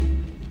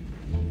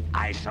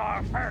I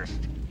saw her first.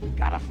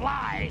 Gotta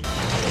fly.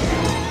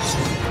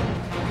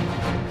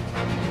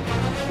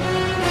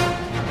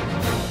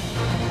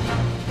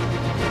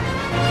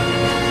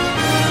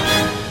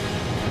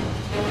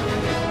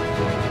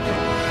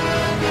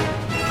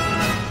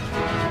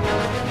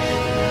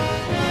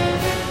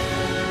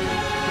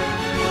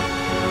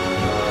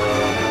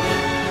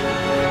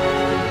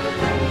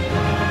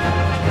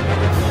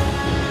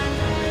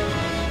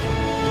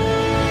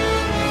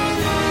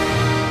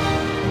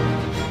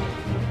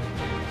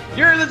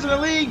 You're listening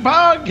to League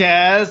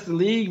Podcast, the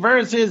League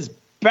versus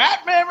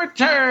Batman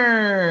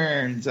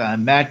Returns.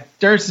 I'm Matt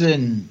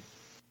Durson.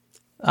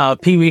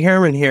 Pee Wee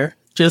Herman here.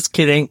 Just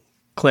kidding.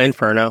 Clay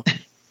Inferno.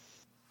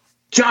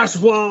 Josh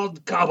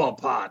Wald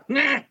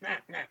Cobblepot.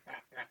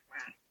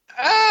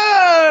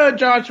 Oh,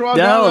 Josh Wald.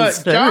 That was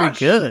very Josh.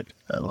 good.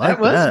 I like that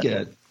was that.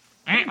 good.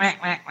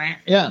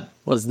 Yeah.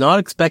 Was not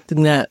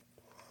expecting that.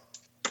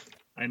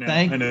 I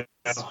know.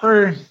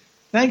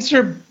 Thanks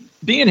for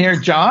being here,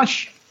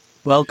 Josh.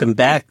 Welcome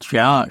back,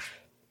 Josh.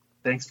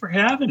 Thanks for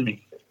having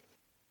me.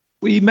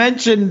 We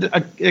mentioned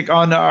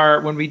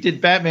on when we did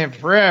Batman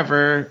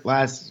Forever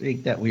last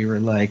week that we were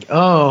like,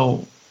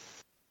 oh,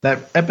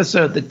 that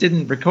episode that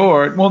didn't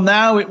record. Well,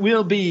 now it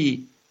will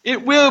be.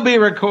 It will be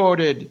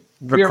recorded.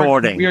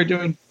 Recording. We are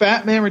doing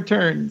Batman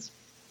Returns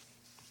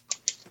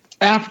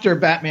after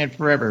Batman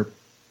Forever.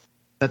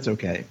 That's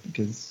okay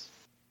because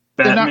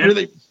Batman they're not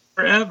really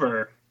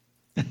Forever.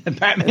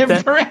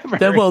 Batman Forever.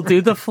 Then we'll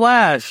do the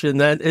Flash, and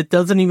then it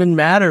doesn't even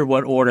matter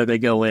what order they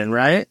go in,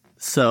 right?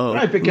 So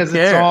right, because who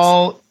cares? it's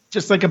all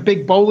just like a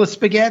big bowl of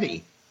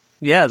spaghetti.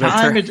 Yeah, that's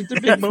Time right. is just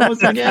a big bowl of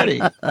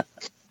spaghetti.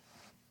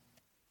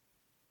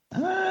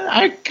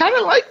 I kind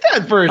of like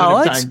that version I of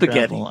like time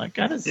spaghetti. travel. I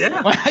kind of,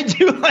 Yeah. I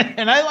do like,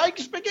 and I like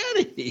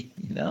spaghetti.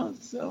 You know,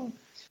 so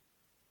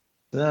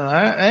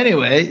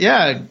anyway,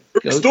 yeah.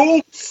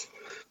 Stoltz.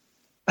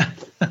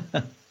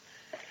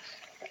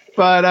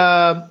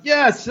 But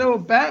yeah, so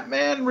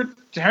Batman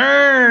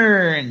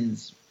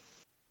Returns,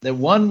 the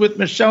one with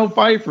Michelle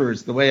Pfeiffer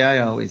is the way I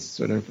always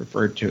sort of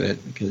refer to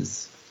it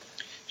because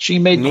she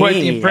made quite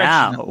the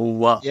impression. Yeah,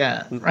 well,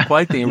 Yeah,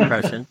 quite the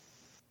impression.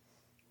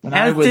 When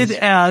As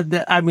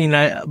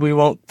we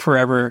won't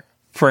forever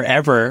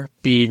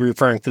be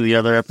referring to the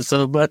other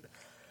episode, but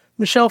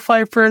Michelle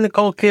Pfeiffer and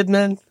Nicole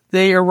Kidman,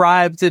 they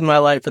arrived in my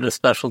life at a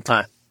special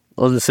time.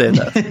 I'll just say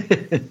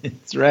that.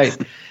 That's right.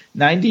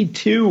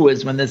 92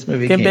 was when this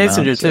movie Kim came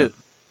Basinger, out. So. too.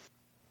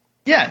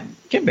 Yeah,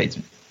 Kim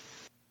Basinger.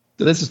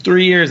 So this is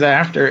 3 years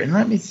after, and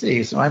let me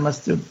see. So I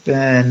must have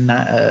been,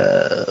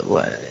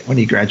 when did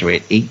he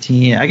graduate?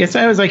 18? I guess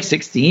I was like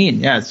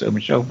 16. Yeah, so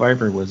Michelle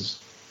Pfeiffer was,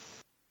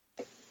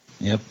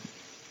 yep.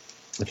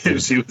 She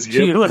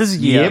was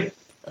Yep.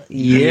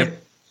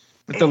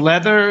 With the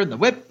leather and the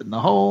whip and the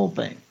whole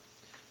thing.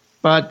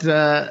 But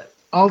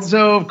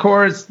also, of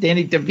course,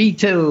 Danny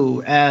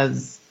DeVito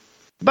as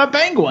the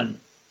Penguin.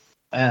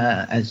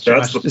 As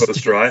Josh That's the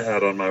poster I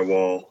had on my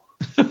wall.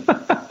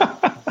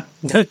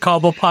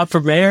 Cobblepot for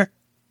mayor?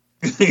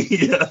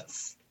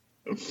 Yes.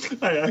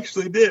 I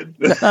actually did.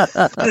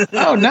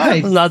 Oh,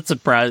 nice. I'm not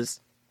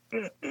surprised.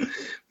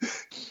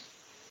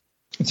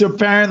 So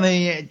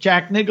apparently,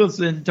 Jack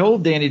Nicholson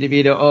told Danny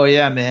DeVito, "Oh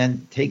yeah,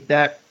 man, take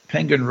that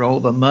Penguin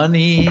role. The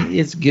money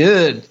is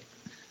good."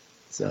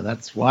 So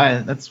that's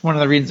one of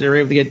the reasons they were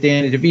able to get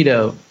Danny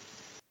DeVito.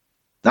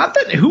 Not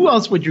that who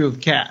else would you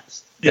have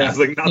cast? Yeah, it's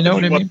like not you know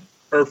what I mean?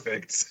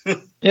 Perfect.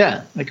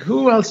 Yeah, like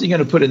who else are you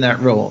going to put in that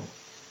role?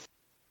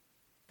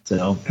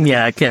 So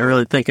Yeah, I can't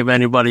really think of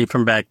anybody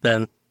from back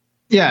then.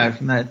 yeah,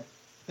 from that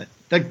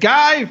the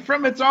guy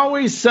from It's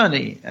Always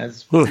Sunny,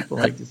 as people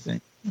like to say.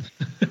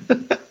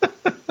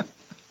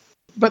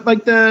 But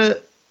like they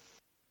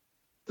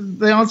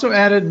also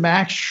added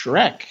Max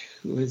Schreck,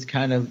 who is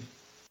kind of,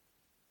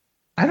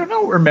 I don't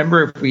know,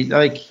 remember if we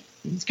like,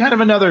 he's kind of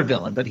another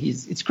villain, but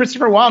it's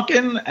Christopher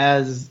Walken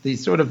as the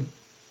sort of,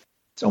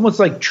 it's almost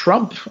like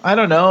Trump. I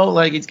don't know,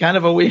 like he's kind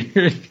of a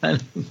weird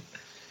kind of,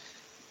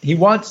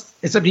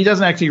 except he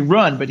doesn't actually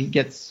run, but he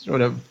gets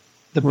sort of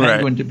the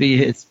Penguin to be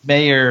his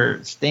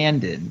mayor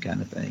stand-in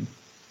kind of thing.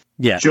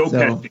 Yeah. Joe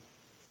Pesci.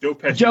 Joe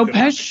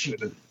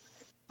Pesci.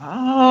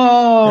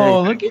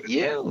 Oh, Hey. look at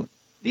you.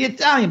 The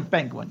Italian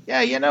Penguin. Yeah,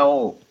 you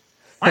know.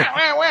 Wah,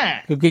 wah, wah.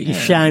 Go get your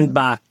shine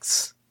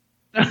box,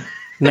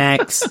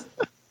 Max.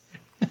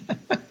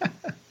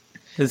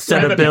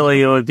 Instead of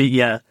Billy, it would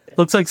be,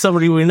 looks like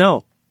somebody we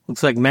know.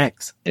 Looks like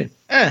Max. Look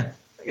at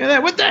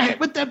that.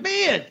 With the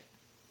beard.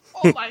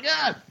 Oh, my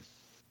God.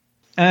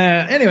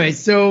 Anyway,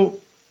 so,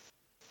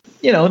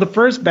 the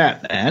first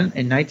Batman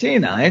in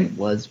 1989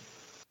 was,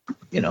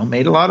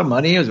 made a lot of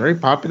money. It was very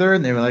popular.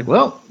 And they were like,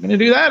 well, I'm going to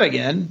do that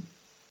again.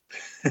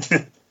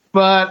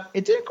 But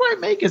it didn't quite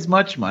make as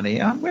much money.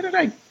 Where did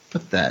I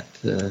put that?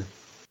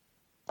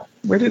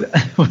 Where did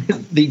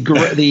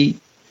the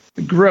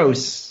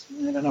gross?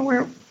 I don't know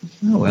where.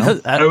 Oh well.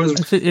 I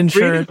was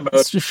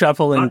insurance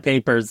shuffling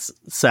papers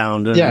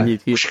sound. Yeah.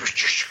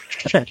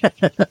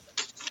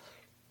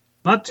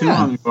 Not too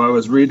long ago, I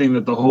was reading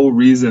that the whole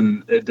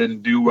reason it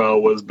didn't do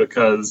well was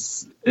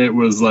because it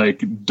was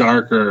like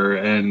darker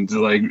and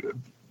like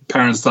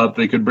parents thought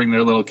they could bring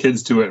their little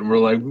kids to it and were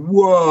like,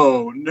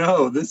 whoa,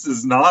 no, this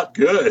is not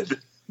good.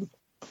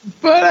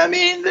 But I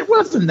mean, there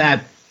wasn't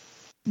that.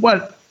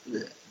 What?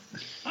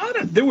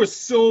 There were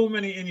so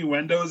many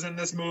innuendos in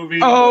this movie.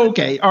 Oh,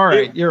 okay. All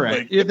right. You're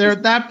right.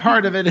 That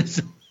part of it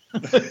is.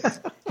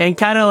 And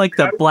kind of like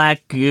the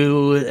black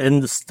goo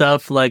and the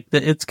stuff, like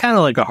it's kind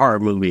of like a horror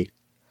movie.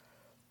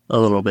 A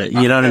little bit.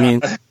 You know what I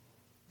mean?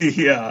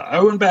 Yeah.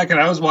 I went back and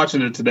I was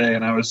watching it today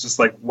and I was just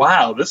like,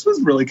 wow, this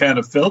was really kind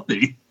of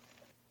filthy.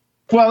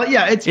 Well,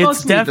 yeah,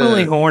 it's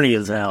definitely horny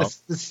as hell.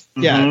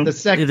 The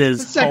sex. It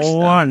is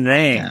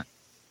horny,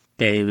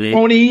 baby.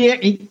 When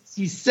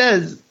he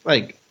says,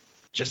 like,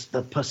 just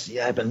the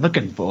pussy I've been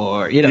looking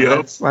for. You know,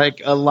 That's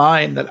like a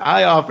line that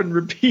I often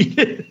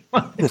repeated.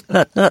 When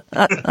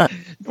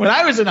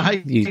I was in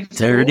high school,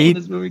 dirty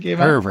this movie came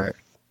pervert.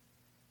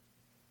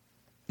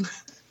 out.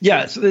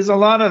 Yeah, so there's a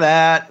lot of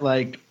that.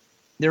 Like,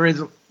 there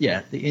is,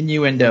 the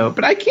innuendo.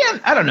 But I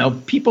don't know.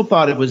 People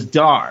thought it was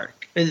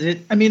dark. Is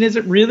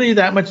it really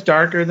that much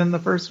darker than the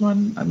first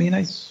one? I mean,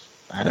 I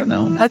don't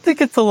know. I think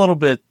it is a little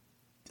bit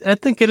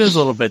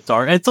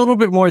dark. It's a little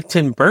bit more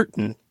Tim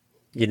Burton,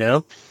 you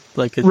know?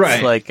 Like, it's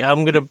like,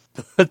 I'm going to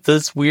put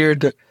these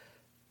weird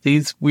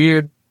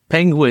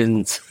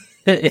penguins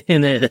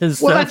in it.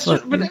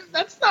 But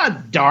that's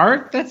not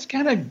dark. That's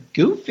kind of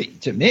goofy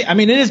to me. I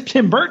mean, it is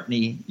Tim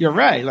Burton-y. You're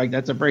right. Like,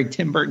 that's a very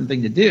Tim Burton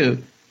thing to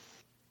do.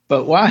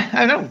 But why?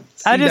 I don't.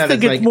 I just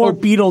think it's more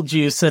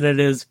Beetlejuice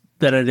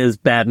than it is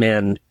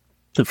Batman,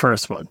 the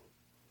first one.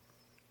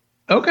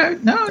 Okay,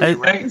 no,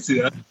 I can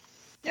see that.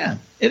 Yeah,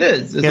 it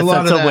is. There's I guess a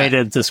lot that's of a way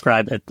to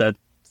describe it that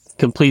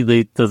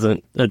completely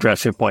doesn't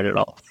address your point at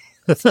all.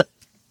 But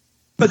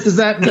does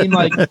that mean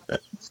like?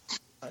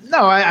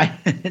 No,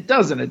 it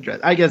doesn't address.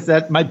 I guess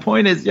that my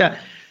point is,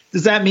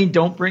 does that mean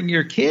don't bring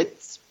your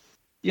kids?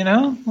 You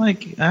know,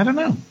 like, I don't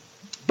know.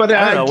 But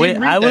I don't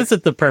know. I was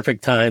at the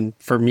perfect time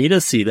for me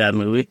to see that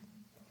movie.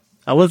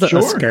 I wasn't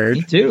a scourge.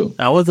 Me too.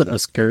 I wasn't a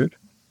scourge.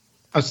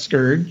 A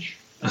scourge.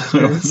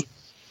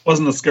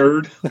 Wasn't a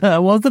scourge. I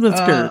wasn't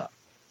a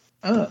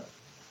scourge.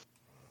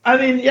 I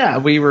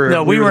mean, we were.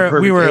 No, we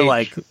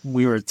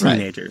were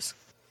teenagers.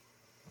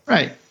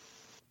 Right.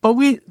 But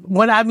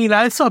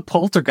I saw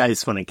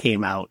Poltergeist when it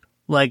came out.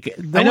 Like,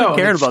 no one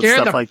cared about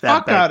stuff like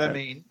that. Fuck out of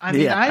me.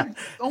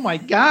 Oh my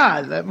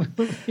God, that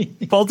movie.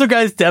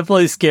 Poltergeist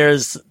definitely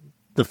scares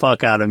the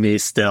fuck out of me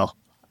still.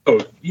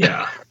 Oh,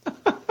 yeah.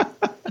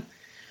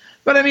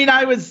 But I mean,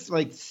 I was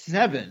like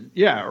 7,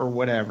 or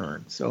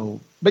whatever.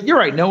 So, but you're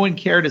right. No one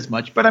cared as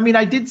much. But I mean,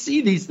 I did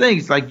see these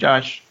things, like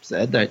Josh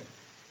said, that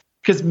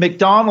because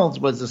McDonald's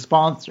was a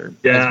sponsor.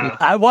 Yeah.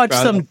 I watched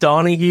some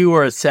Donahue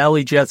or a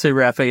Sally Jesse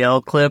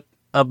Raphael clip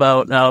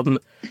about,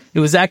 it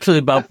was actually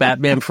about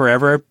Batman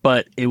Forever,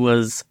 but I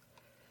was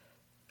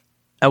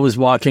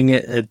watching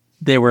it and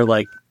they were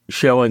like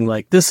showing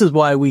like, this is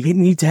why we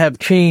need to have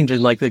change.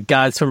 And like the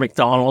guys from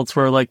McDonald's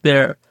were like,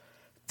 they're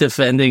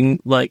defending,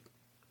 like,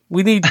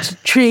 we need to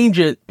change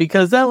it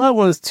because that one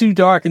was too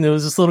dark and there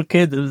was this little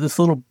kid, there was this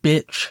little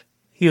bitch.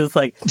 He was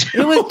like,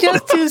 it was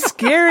just too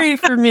scary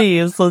for me.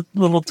 It's a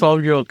little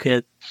 12-year-old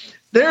kid.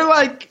 They're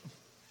like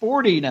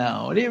 40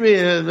 now. What do you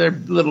mean they're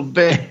little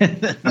bit?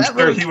 I'm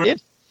sure he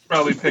was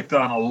probably picked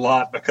on a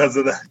lot because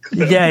of that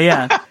clip.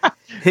 Yeah.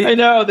 I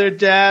know, their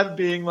dad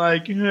being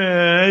like,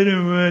 I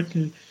don't want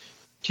to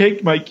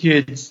take my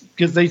kids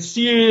because they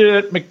see it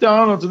at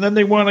McDonald's and then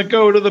they want to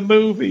go to the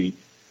movie.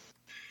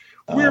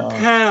 We're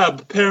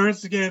PAB,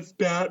 Parents Against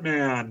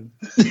Batman.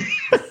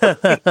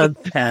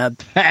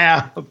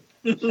 Pab.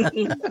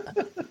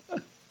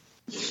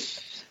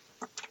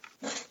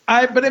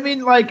 But I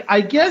mean, like, I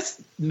guess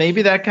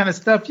maybe that kind of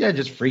stuff,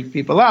 just freaked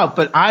people out.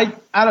 But I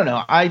don't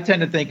know. I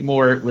tend to think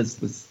more it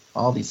was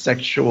all these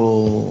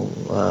sexual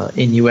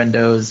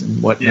innuendos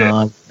and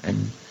whatnot. Yeah.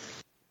 And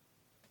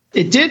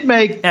it did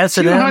make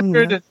S&M,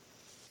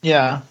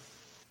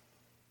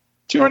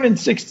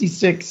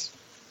 266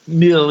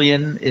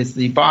 million is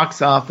the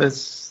box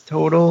office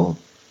total.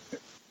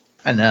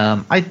 And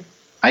I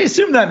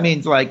assume that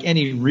means like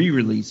any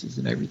re-releases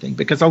and everything,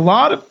 because a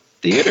lot of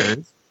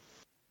theaters.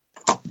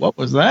 What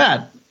was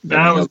that?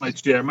 That was my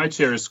chair. My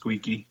chair is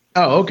squeaky.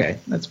 Oh, okay.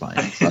 That's fine.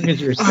 As long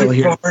as you're still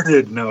here.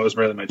 Farted. No, it was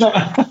rather my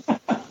chair.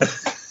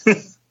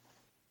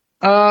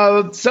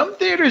 Some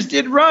theaters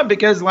did run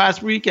because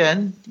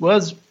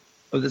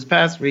this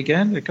past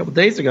weekend, a couple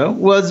days ago,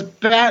 was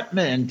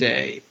Batman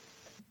Day,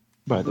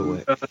 by the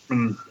way.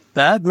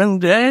 Batman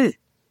Day?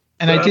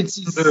 And I did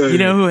see... You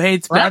know who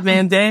hates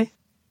Batman Day?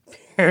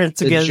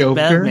 Parents Against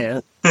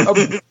Batman. Oh,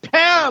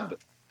 Pab!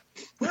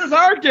 Where's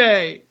our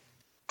day?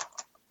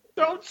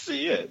 Don't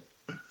see it.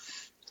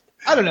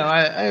 I don't know.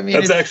 I mean,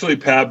 that's actually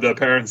PABDA,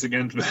 Parents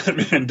Against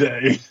Batman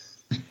Day.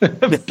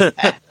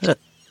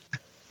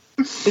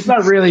 It's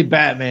not really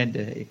Batman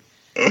Day.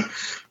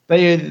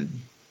 They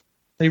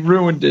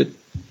ruined it.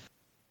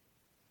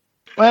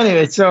 Well,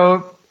 anyway,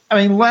 so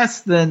I mean,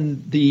 less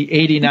than the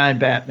 89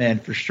 Batman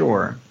for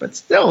sure, but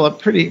still a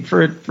pretty,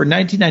 for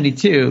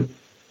 1992,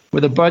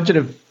 with a budget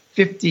of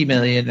 50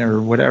 million or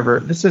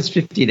whatever. This is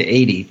 50 to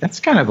 80. That's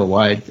kind of a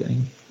wide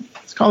thing.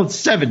 It's called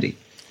 70.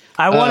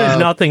 I wanted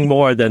nothing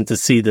more than to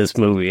see this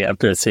movie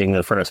after seeing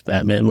the first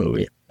Batman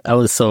movie. I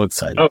was so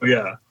excited. Oh,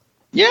 yeah.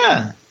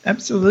 Yeah,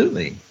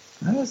 absolutely.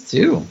 I was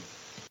too.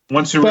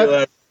 Once you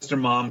realize Mr.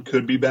 Mom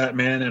could be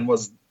Batman and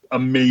was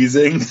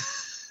amazing.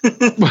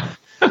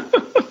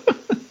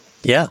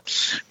 Yeah.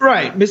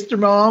 Right. Mr.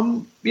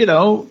 Mom, you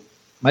know,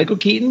 Michael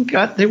Keaton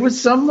there was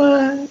some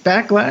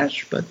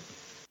backlash, but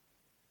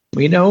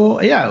we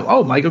know, yeah.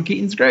 Oh, Michael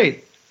Keaton's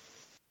great.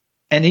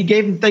 And they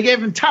gave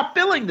him top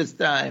billing this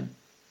time.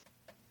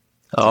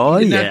 Oh,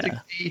 He yeah. didn't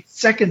have to be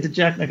second to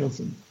Jack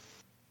Nicholson.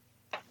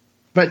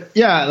 But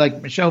yeah,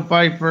 like Michelle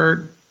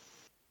Pfeiffer,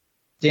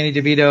 Danny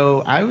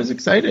DeVito, I was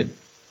excited.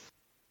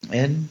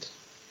 And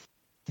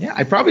yeah,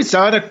 I probably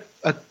saw it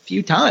a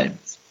few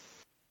times.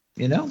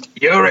 You know?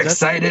 You're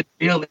excited.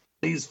 Feel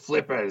these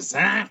flippers,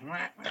 huh?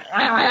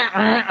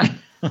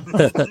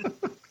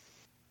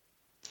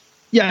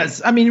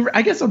 Yes, I mean,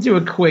 I guess I'll do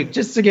it quick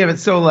just to give it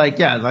so, like,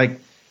 yeah,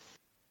 like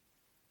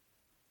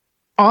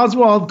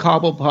Oswald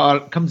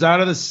Cobblepot comes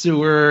out of the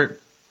sewer.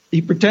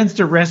 He pretends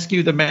to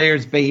rescue the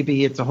mayor's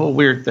baby. It's a whole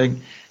weird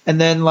thing. And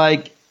then,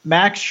 like,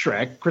 Max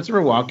Schreck,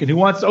 Christopher Walken, who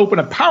wants to open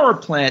a power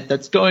plant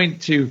that's going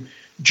to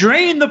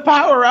drain the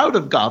power out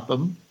of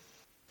Gotham,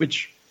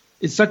 which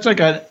is such like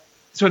a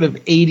sort of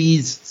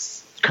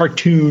 80s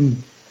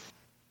cartoon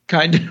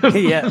kind of.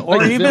 Yeah, or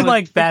like even villain.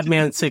 like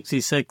Batman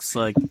 66,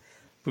 like,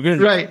 we're going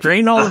Right. to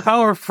drain all the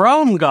power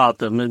from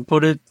Gotham and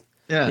put it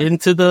Yeah.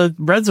 into the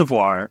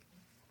reservoir.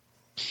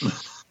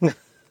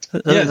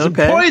 Yeah, so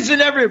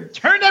Okay.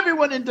 turn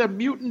everyone into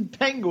mutant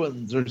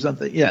penguins or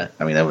something. Yeah,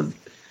 I mean that was.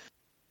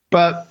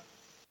 But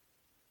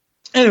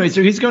anyway,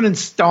 so he's going to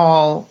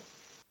install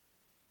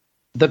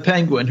the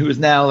Penguin, who is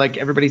now like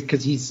everybody's,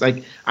 because he's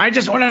like, I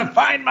just want to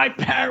find my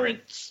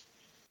parents,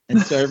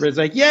 and so everybody's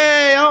like,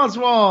 yay,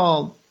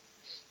 Oswald!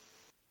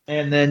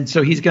 And then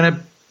so he's going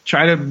to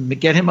try to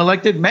get him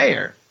elected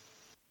mayor.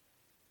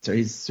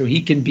 So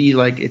he can be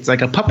like, it's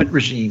like a puppet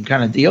regime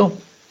kind of deal.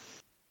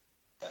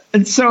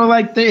 And so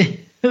like the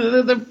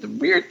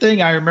weird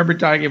thing, I remember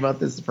talking about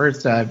this the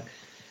first time,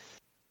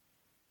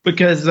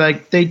 because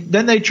like they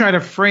try to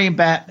frame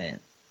Batman,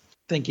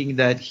 thinking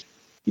that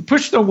he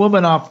pushed a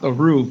woman off the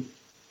roof,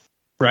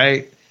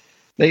 right?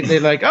 They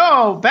like,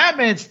 oh,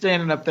 Batman's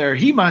standing up there,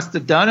 he must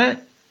have done it.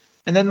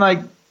 And then like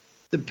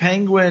the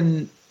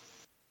Penguin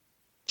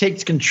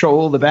takes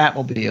control of the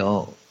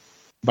Batmobile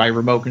by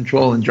remote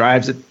control and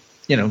drives it,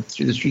 you know,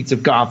 through the streets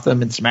of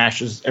Gotham and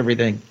smashes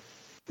everything.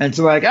 And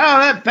so like, oh,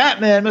 that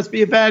Batman must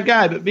be a bad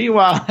guy. But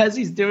meanwhile, as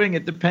he's doing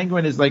it, the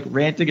Penguin is like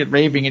ranting and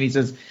raving, and he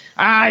says,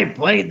 I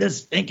played this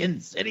stinking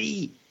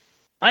city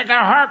like a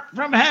harp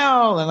from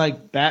hell. And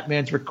like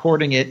Batman's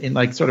recording it in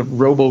like sort of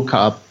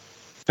RoboCop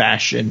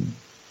fashion,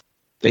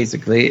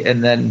 basically.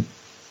 And then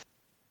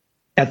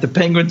at the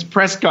Penguin's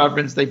press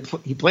conference,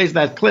 he plays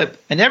that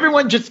clip, and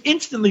everyone just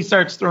instantly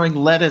starts throwing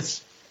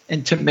lettuce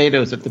and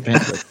tomatoes at the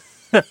Penguin.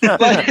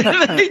 Like,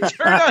 they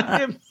turn on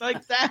him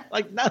like that,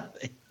 like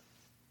nothing.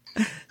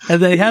 And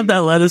they have that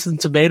lettuce and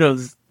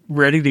tomatoes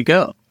ready to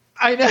go.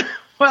 I know.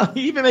 Well,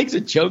 he even makes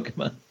a joke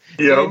about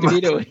it. Yep.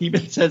 DeVito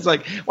even says,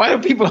 like, why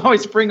do people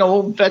always bring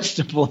old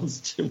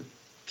vegetables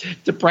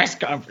to press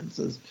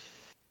conferences?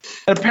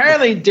 And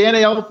apparently, Danny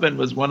Elfman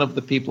was one of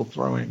the people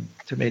throwing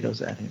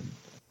tomatoes at him.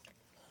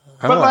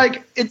 But,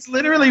 like, it's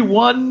literally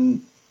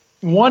one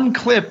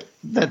clip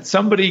that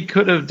somebody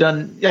could have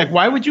done. Like,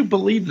 why would you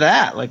believe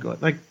that? Like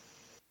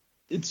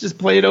it's just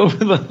played over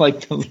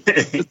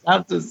the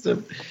sound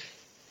system.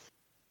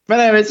 But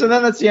anyway, so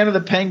then that's the end of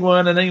the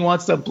Penguin, and then he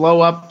wants to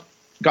blow up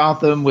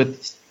Gotham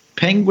with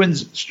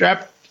penguins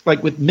strapped,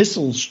 like with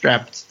missiles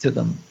strapped to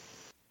them.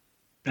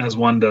 As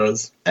one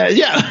does.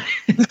 Yeah.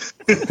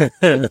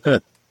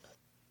 And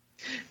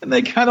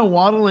they kind of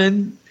waddle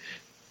in,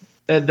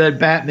 and then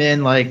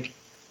Batman, like,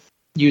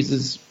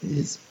 uses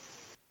his,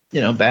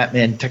 you know,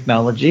 Batman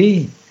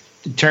technology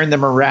to turn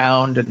them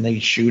around, and they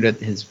shoot at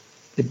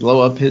they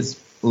blow up his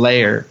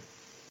lair.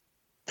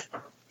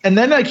 And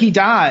then, like, he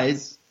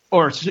dies,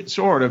 or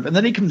sort of, and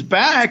then he comes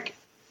back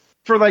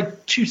for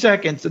like 2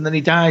 seconds, and then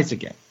he dies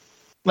again.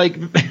 Like,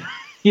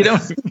 you know,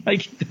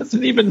 like, he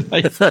doesn't even,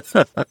 like,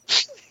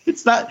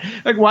 it's not,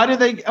 like, why do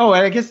they,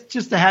 I guess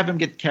just to have him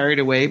get carried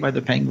away by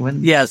the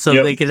Penguin. Yeah, so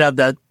Yep. they could have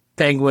that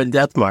Penguin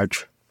death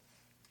march.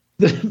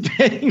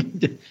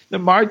 The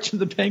March of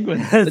the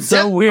Penguin. It's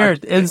so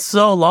weird and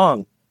so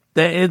long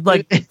that it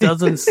like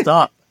doesn't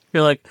stop.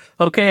 You're like,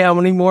 okay, how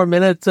many more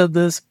minutes of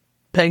this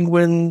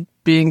Penguin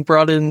being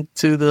brought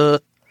into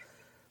the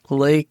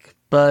lake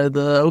by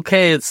the?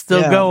 Okay, it's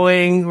still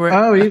going.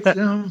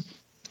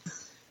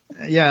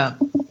 Yeah.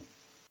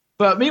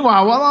 But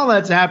meanwhile, while all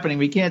that's happening,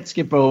 we can't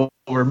skip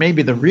over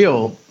maybe the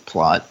real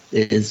plot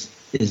is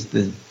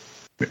the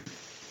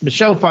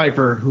Michelle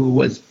Pfeiffer, who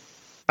was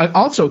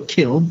also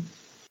killed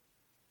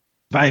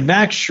by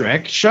Max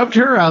Schreck, shoved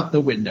her out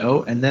the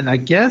window, and then I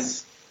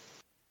guess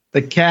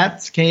the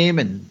cats came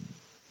and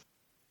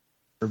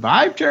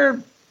revived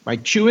her by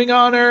chewing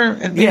on her.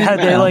 And Yeah,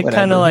 they like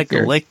whatever, kind of who like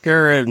cares? lick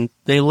her, and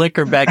they lick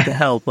her back to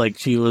health, like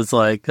she was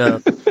like I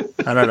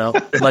don't know,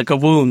 like a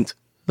wound,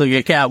 like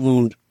a cat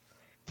wound.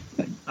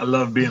 I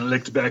love being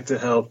licked back to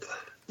health.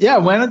 Yeah,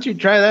 why don't you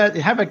try that?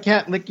 Have a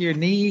cat lick your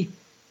knee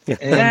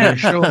and your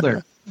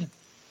shoulder.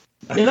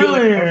 I feel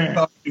like I'm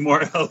causing more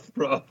health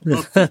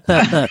problems.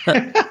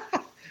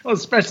 Well,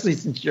 especially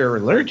since you're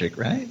allergic,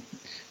 right?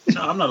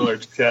 No, I'm not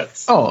allergic to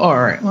cats. Oh, all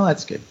right. Well,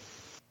 that's good.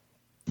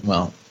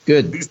 Well,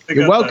 good. At least they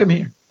You're got welcome that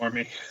here. for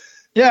me.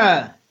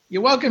 Yeah,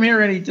 you're welcome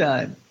here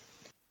anytime.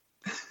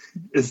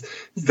 Is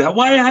that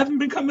why I haven't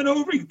been coming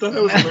over? You thought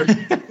I was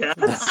allergic to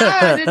cats?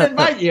 I didn't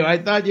invite you. I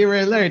thought you were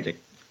allergic.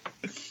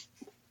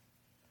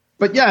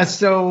 But yeah,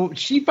 so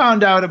she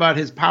found out about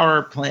his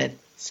power plant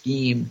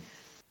scheme,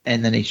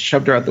 and then he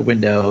shoved her out the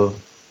window.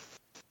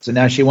 So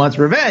now she wants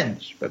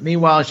revenge. But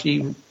meanwhile,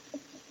 she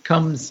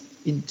comes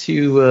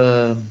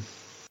into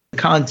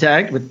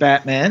contact with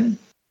Batman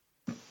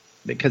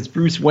because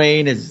Bruce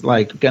Wayne is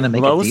like going to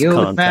make Close a deal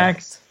with contact.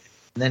 Max.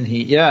 And then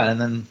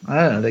and then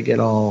I don't know, they get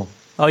all.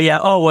 Oh yeah.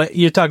 Oh, what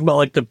you're talking about,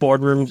 like the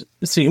boardroom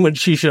scene when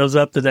she shows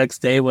up the next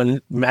day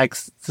when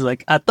Max is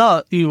like, "I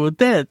thought you were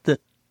dead."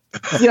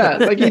 Yeah,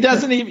 like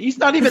he's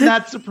not even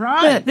that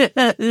surprised.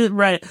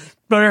 Right,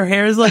 but her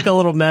hair is like a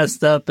little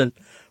messed up, and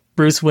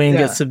Bruce Wayne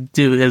gets to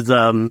do his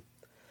one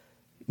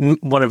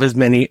of his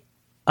many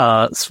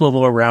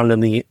swivel around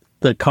in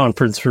the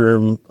conference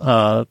room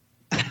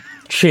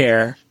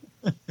chair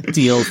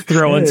deal,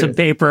 throwing some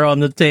paper on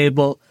the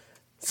table.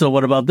 So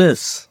what about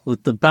this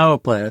with the power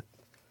plant?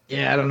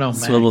 Yeah, I don't know,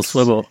 Swivel,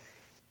 swivel.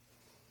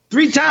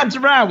 3 times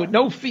around with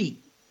no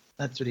feet.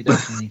 That's what he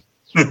does when he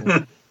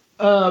swivels.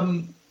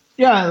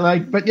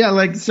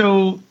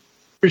 So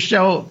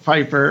Michelle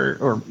Pfeiffer,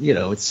 or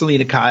it's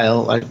Selena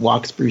Kyle, like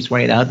walks Bruce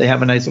Wayne out. They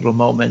have a nice little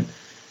moment,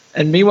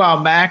 and meanwhile,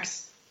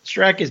 Max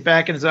Schreck is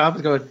back in his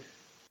office going,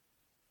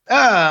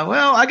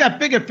 well, I got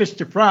bigger fish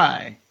to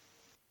fry.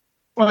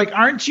 Well, like,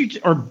 aren't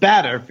you, or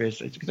badder fish?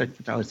 Because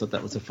I always thought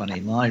that was a funny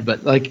line,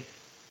 but like,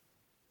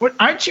 what?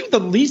 Aren't you the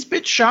least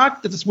bit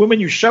shocked that this woman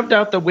you shoved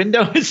out the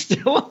window is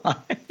still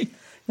alive?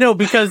 No,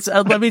 because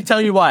let me tell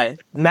you why.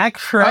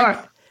 Max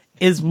Schreck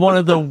is one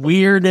of the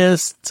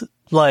weirdest,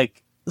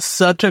 like,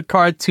 such a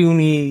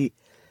cartoony,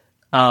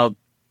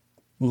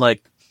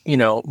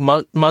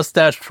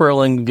 mustache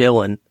twirling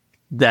villain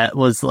that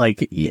was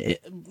like,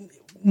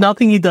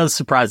 nothing he does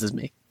surprises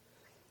me.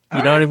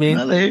 You know what I mean?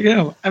 Well, there you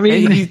go. I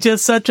mean, he's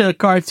just such a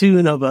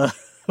cartoon of a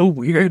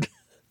weird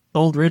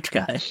old rich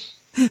guy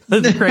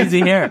with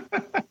crazy hair.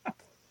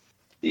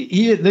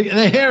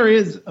 The hair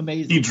is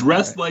amazing. He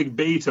dressed like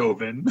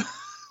Beethoven.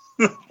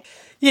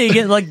 Yeah, you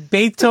get like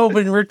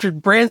Beethoven,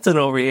 Richard Branson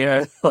over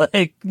here.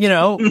 Like,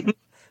 the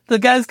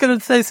guy's going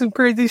to say some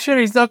crazy shit.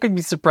 He's not going to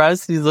be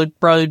surprised. He's like,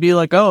 probably be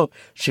like, oh,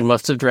 she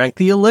must have drank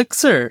the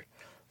elixir.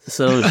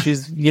 So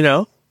she's,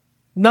 nothing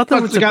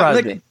would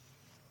surprise me.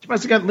 She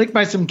must have got licked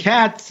by some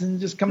cats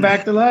and just come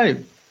back to life.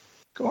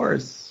 Of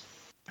course.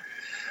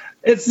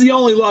 It's the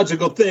only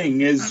logical thing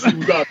is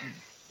you got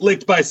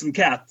licked by some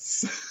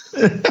cats.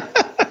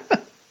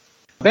 But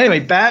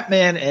anyway,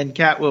 Batman and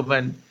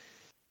Catwoman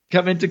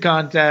come into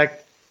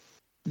contact.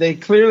 They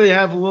clearly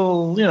have a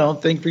little,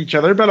 thing for each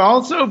other, but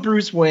also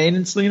Bruce Wayne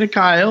and Selena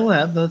Kyle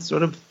have the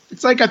sort of,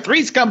 it's like a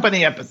Three's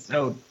Company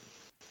episode.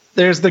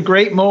 There's the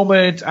great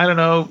moment, I don't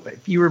know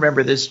if you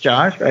remember this,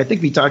 Josh, I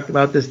think we talked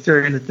about this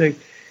during the thing,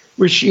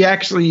 where she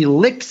actually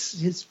licks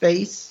his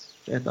face.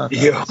 I thought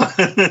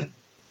that was,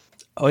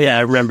 oh yeah,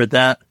 I remember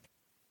that.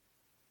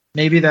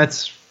 maybe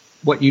that's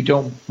what you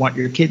don't want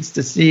your kids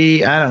to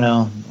see. I don't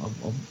know,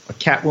 a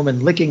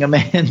Catwoman licking a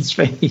man's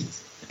face.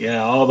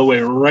 Yeah, all the way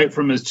right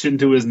from his chin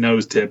to his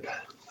nose tip.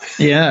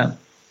 Yeah.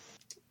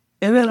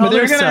 And then But other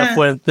they're gonna- stuff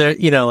with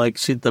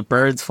the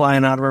birds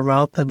flying out of her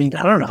mouth. I mean,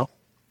 I don't know.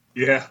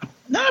 Yeah.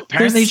 No,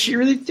 apparently There's- she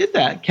really did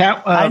that.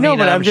 I know,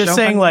 but I'm just Michelle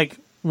saying, Pfeiffer- like,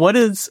 what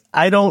is?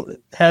 I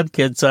don't have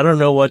kids, so I don't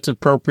know what's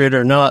appropriate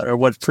or not, or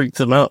what freaks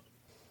them out.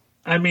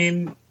 I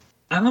mean,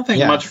 I don't think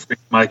Yeah. much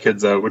freaks my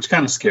kids out, which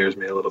kind of scares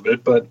me a little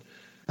bit, but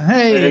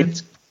Hey,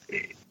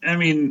 Hey. I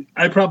mean,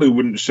 I probably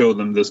wouldn't show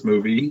them this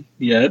movie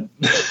yet.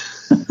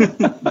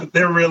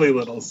 They're really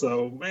little,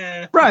 so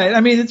right.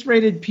 I mean, it's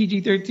rated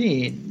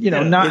PG-13.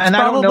 Yeah, not It's and I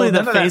don't know probably the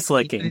none of that face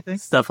licking anything.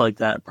 stuff like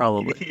that.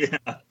 Probably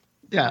yeah.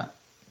 Yeah.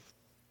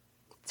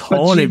 it's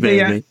horny,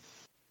 they- baby.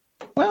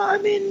 Well, I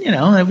mean,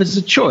 it was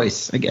a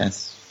choice, I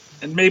guess.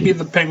 And maybe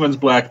the penguin's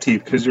black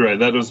teeth, because you're right,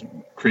 that was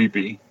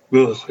creepy.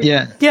 Ugh.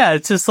 Yeah. Yeah,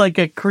 it's just like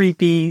a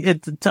creepy.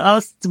 It to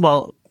us.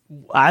 Well,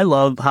 I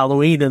love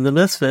Halloween and the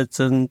Misfits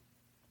and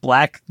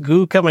black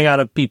goo coming out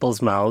of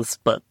people's mouths,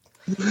 but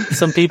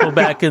some people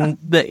back in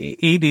the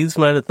 80s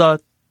might have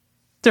thought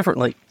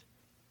differently.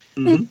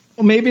 Well,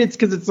 maybe it's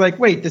because it's like,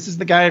 wait, this is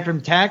the guy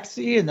from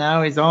Taxi, and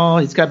now he's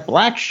got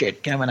black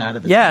shit coming out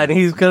of his Yeah, mouth. and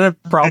he's gonna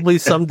probably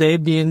someday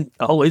be in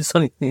Always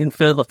Sunny in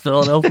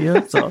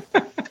Philadelphia. So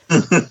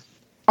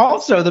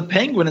Also, the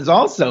Penguin is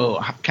also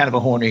kind of a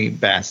horny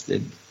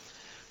bastard.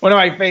 One of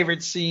my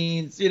favorite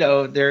scenes,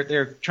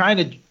 they're trying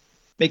to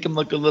make him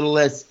look a little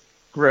less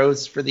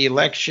gross for the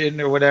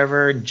election or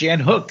whatever. And Jan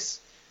Hooks,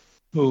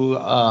 who,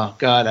 oh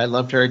God, I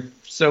loved her.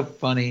 So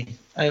funny.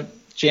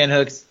 Jan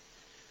Hooks,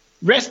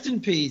 rest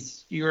in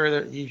peace.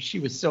 She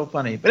was so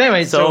funny. But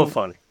anyway, so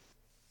funny.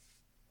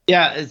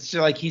 Yeah, it's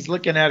like he's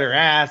looking at her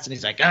ass and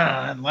he's like,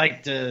 I'd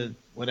like to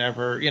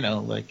whatever,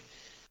 like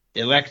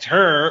elect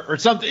her or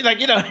something. Like,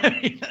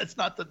 that's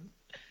not the.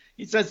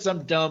 He says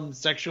some dumb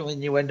sexual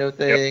innuendo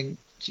thing. Yep.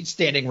 She's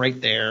standing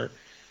right there. And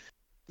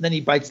then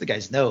he bites the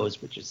guy's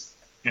nose, which is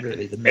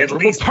really the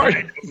memorable part.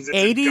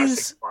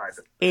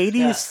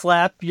 80s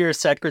slap your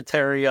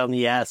secretary on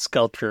the ass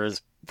sculpture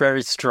is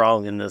very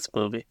strong in this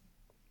movie.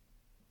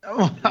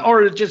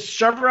 Or just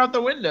shove her out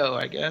the window,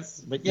 I guess.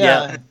 But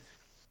yeah.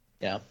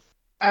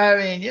 I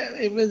mean,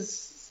 it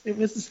was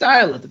the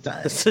style at the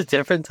time. It's a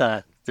different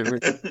time.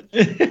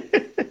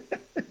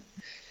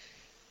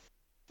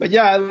 But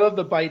yeah, I love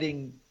the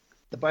biting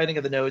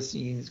of the nose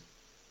scenes.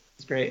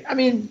 It's great. I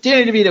mean,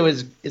 Danny DeVito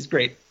is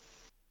great.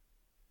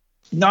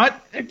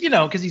 Not,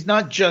 because he's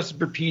not just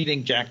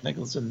repeating Jack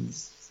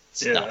Nicholson's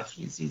stuff.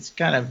 He's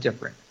kind of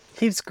different.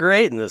 He's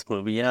great in this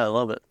movie. Yeah, I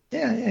love it.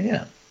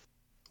 Yeah.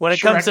 When it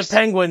comes to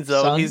penguins,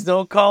 though, he's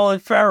no Colin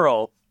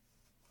Farrell.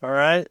 All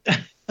right.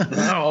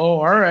 Oh,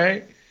 all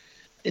right.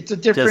 It's a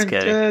different.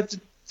 It's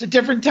a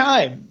different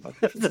time.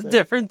 It's a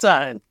different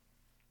time.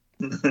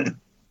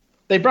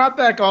 They brought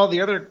back all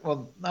the other.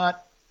 Well,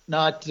 not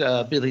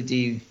Billy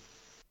D,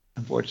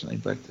 unfortunately,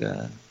 but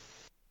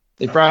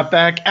they brought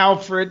back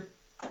Alfred.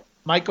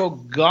 Michael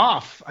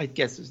Gough, I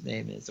guess his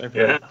name is. I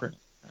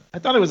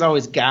thought it was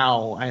always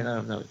Gow. I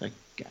don't know, like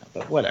Gow,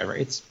 but whatever.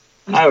 He's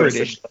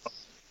British.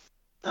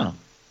 Oh,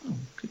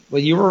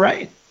 well, you were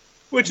right.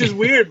 Which is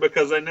weird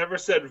because I never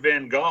said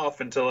Van Gogh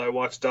until I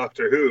watched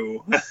Doctor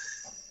Who,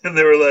 and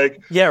they were like,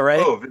 "Yeah, right."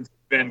 Oh, Vincent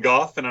Van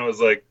Gogh, and I was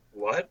like,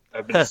 "What?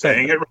 I've been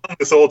saying it wrong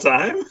this whole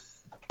time."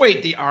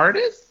 Wait, the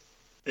artist?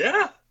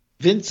 Yeah,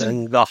 Vincent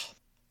Van Gogh.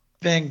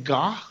 Van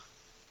Gogh.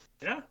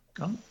 Yeah.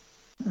 Oh.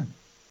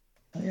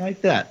 I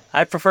like that.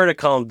 I prefer to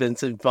call him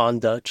Vincent Von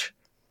Dutch.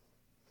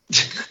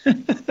 I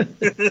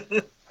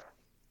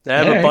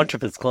have a bunch of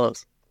his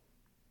clothes.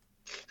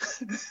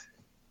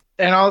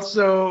 And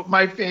also,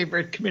 my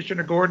favorite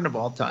Commissioner Gordon of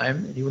all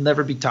time, and he will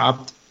never be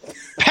topped.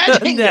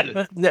 Pat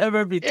Hingle.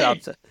 never be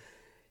topped.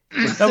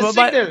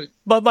 Hey.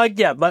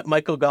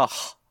 Michael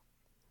Gough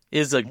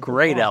is a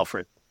great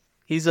Alfred.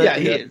 He's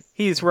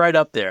right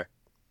up there.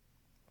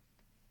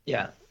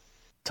 Yeah,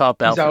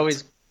 top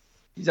Alfred.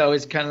 He's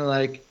always kind of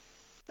like,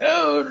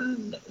 "Oh,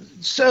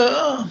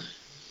 sir,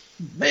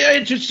 may I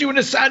interest you in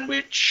a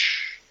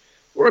sandwich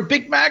or a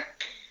Big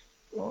Mac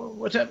or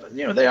whatever?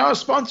 They are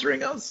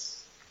sponsoring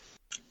us."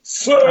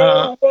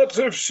 So, what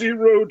if she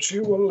wrote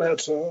you a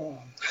letter?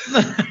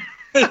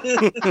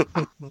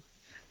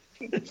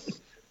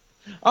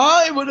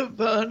 I would have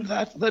burned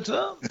that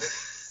letter.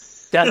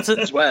 That's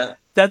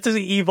an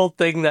evil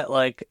thing that,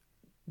 like,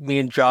 me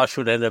and Josh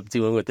would end up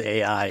doing with the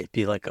AI.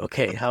 Be like,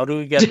 okay, how do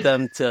we get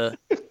them to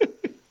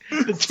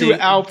do the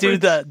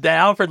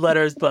Alfred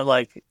letters, but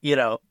like,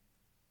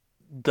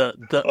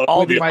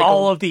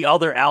 all of the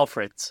other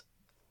Alfreds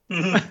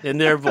in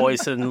their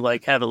voice and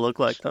like have it look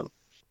like them.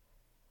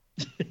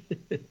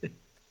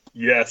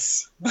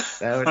 Yes.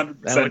 That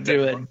would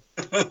do it.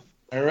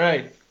 All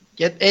right.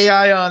 Get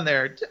AI on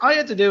there. All you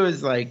have to do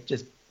is like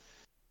just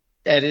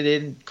edit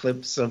in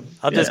clips of.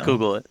 I'll just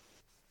Google it.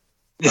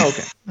 Oh,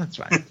 okay. That's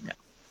fine.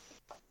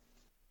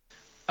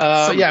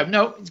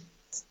 Yeah.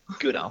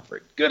 Good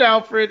Alfred.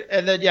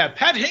 And then,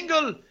 Pat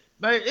Hingle.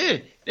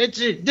 It's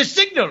the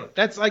signal.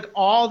 That's like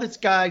all this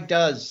guy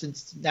does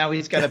since now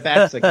he's got a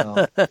bat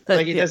signal.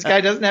 This guy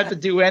doesn't have to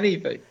do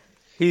anything.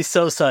 He's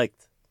so psyched.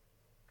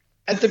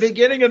 At the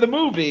beginning of the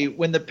movie,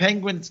 when the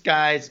Penguins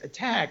guys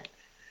attack,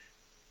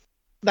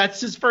 that's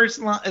his first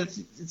line.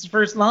 It's his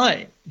first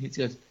line. He's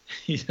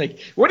like,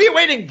 "What are you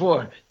waiting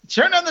for?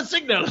 Turn on the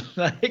signal."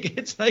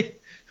 It's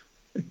like,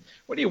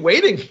 what are you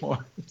waiting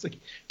for? It's like,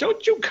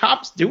 don't you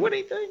cops do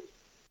anything?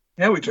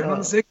 Yeah, we turn on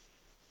the signal.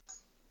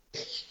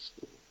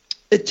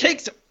 It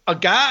takes a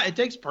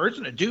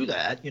person to do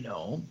that,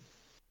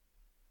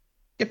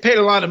 Get paid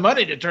a lot of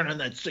money to turn on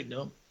that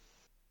signal.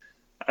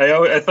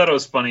 I thought it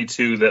was funny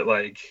too that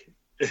like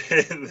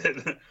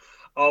that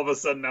all of a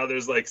sudden now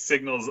there's like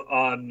signals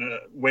on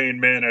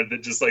Wayne Manor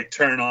that just like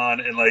turn on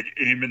and like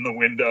aim in the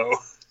window.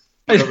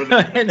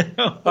 I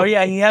know. Oh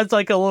yeah, he has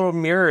like a little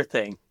mirror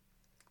thing.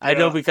 I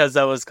know because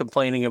I was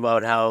complaining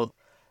about how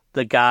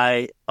the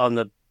guy on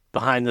the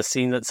behind the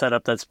scene that set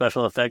up that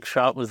special effects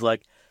shot was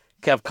like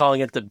kept calling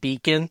it the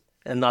beacon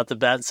and not the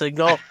bat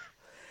signal.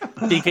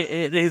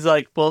 He's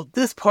like, well,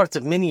 this part's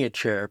a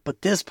miniature,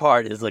 but this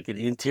part is like an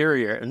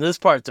interior, and this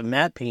part's a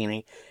matte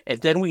painting.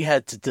 And then we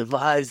had to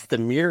devise the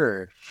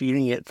mirror,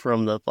 feeding it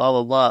from the blah,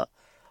 blah, blah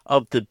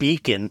of the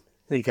beacon.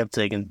 He kept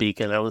saying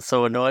beacon. I was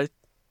so annoyed.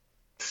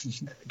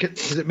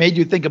 Because it made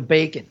you think of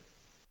bacon,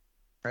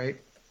 right?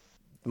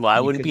 Well, I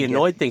wouldn't be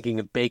annoyed thinking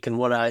of bacon,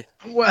 would I?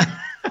 Well,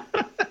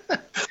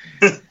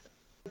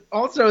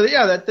 also,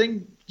 that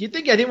thing, you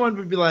think anyone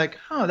would be like,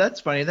 oh,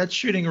 that's funny. That's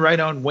shooting right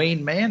on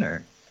Wayne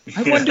Manor.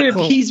 I wonder if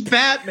he's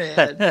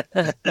Batman.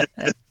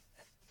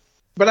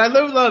 But I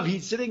love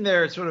he's sitting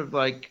there sort of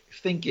like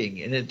thinking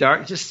in a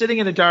dark, just sitting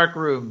in a dark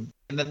room,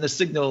 and then the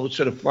signal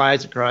sort of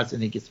flies across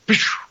and he gets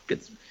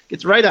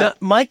right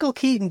up. Michael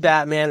Keaton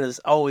Batman is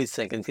always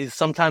thinking.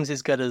 Sometimes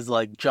he's got his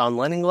like John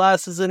Lennon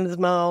glasses in his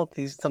mouth.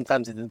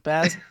 Sometimes he's in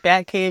the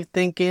Batcave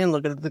thinking,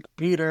 looking at the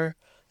computer,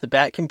 the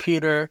Bat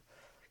computer.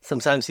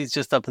 Sometimes he's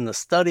just up in the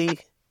study.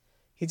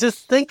 He's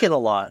just thinking a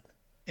lot.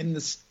 In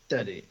the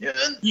study. Yeah.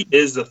 He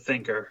is a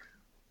thinker.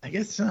 I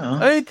guess so.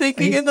 Are you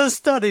thinking in the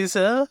studies,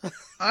 huh?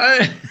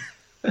 I'm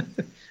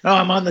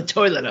on the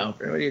toilet now.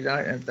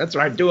 That's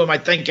what I'm doing my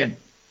thinking.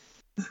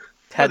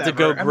 Had to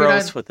go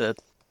gross with it.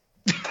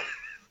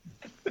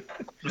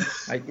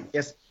 I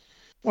guess.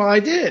 Well, I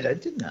did.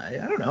 Didn't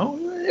I? I don't know.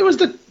 It was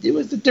the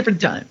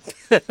different time.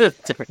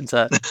 Different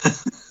time.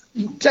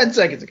 10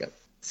 seconds ago.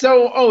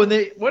 So,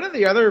 and one of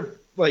the other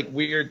like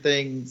weird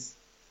things.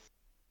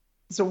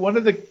 So one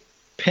of the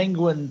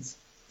Penguin's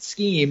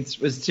schemes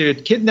was to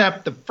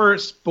kidnap the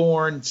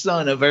firstborn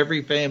son of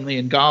every family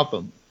in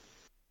Gotham,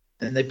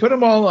 and they put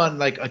them all on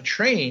like a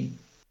train,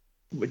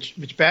 which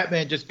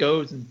Batman just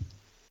goes and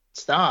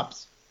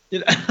stops.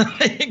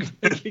 Like,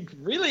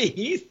 really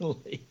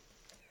easily.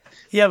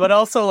 Yeah, but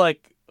also like,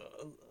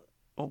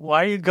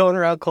 why are you going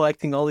around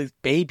collecting all these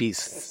babies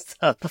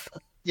and stuff?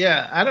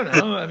 Yeah, I don't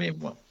know. I mean,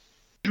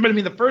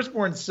 the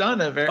firstborn son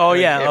of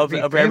of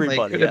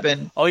everybody could have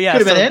been. Oh yeah,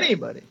 could have been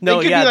anybody. No,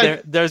 yeah,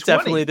 like there's 20.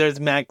 definitely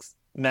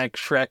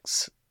Max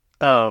Shrek's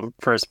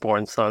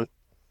firstborn son.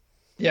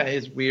 Yeah,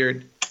 he's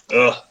weird.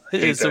 Ugh,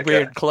 It's a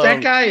weird clone.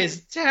 That guy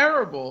is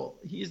terrible.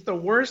 He's the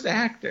worst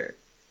actor.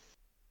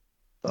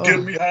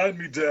 Get behind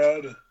me,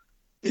 Dad.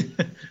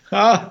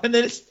 And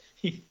then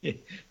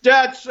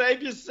Dad,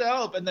 save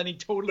yourself, and then he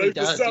totally Save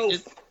does.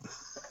 yourself.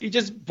 He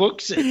just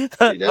books it.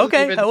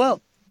 Okay, I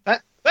will.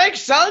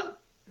 Thanks, son.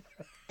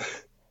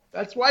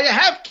 That's why you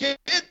have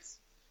kids.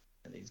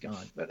 And he's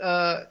gone.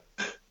 But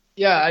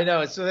yeah, I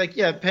know. So like,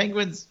 yeah,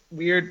 Penguin's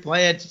weird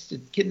plan just to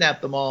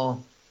kidnap them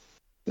all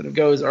sort of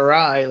goes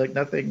awry. Like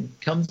nothing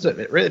comes of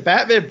it. Really,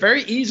 Batman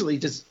very easily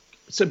just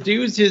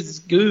subdues his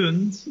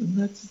goons, and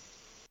that's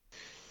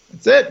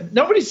it.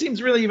 Nobody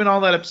seems really even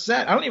all that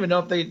upset. I don't even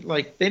know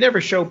if they never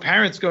show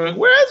parents going,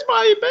 "Where's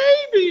my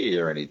baby?"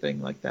 or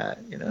anything like that.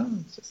 You know,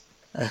 it's just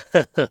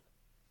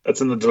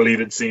That's in the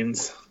deleted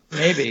scenes.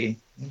 maybe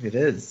it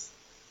is.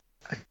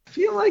 I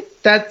feel like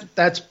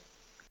that's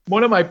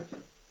one of my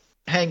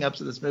hang-ups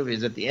of this movie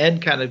is at the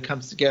end kind of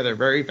comes together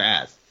very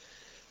fast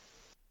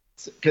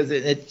because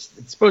it's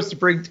supposed to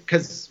bring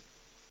because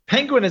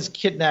Penguin has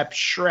kidnapped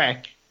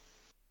Shrek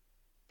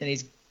and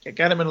he's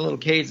got him in a little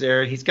cage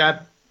there. He's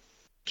got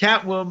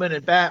Catwoman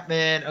and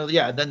Batman. Oh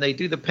yeah, then they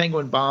do the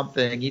Penguin bomb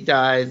thing. He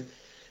dies.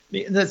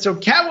 So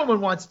Catwoman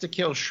wants to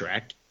kill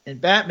Shrek,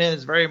 and Batman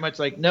is very much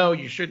like, no,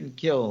 you shouldn't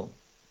kill.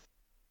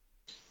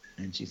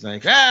 And she's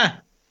like,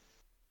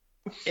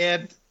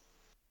 and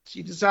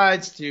she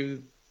decides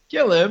to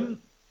kill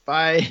him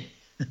by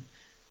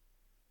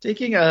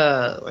taking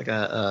a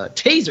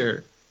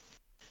taser,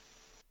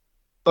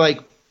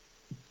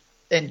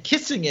 and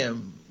kissing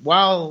him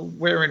while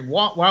they're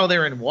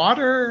in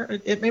water.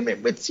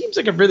 It seems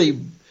like a really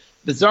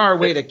bizarre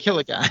way to kill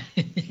a guy.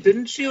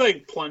 Didn't she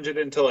like plunge it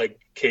into like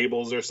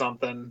cables or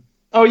something?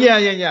 Oh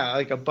yeah,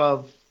 like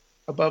above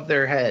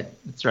their head.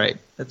 That's right.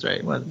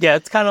 Well, yeah,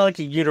 it's kind of like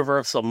a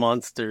Universal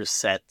Monsters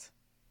set,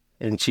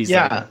 and she's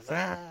yeah.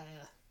 Like,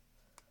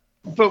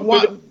 But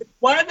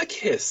why the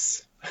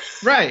kiss?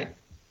 Right.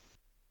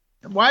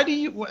 Why do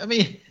you? I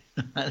mean,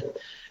 and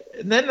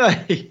then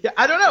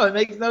I don't know. It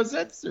makes no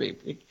sense to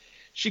me.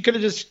 She could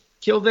have just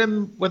killed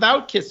him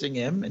without kissing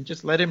him and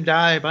just let him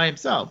die by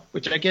himself,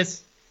 which I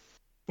guess.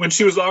 When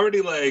she was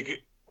already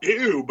like,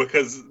 ew,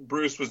 because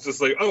Bruce was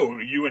just like, oh,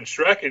 you and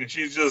Shrek, and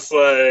she's just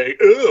like,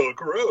 ew,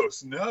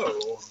 gross,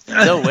 no.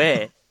 No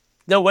way,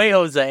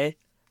 Jose.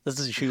 This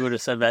is what she would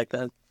have said back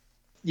then.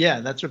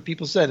 Yeah, that's what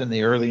people said in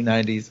the early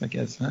 '90s, I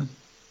guess. Huh?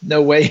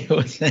 No way,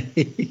 Jose.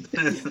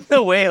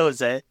 No way,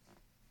 Jose.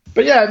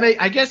 But yeah,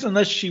 I guess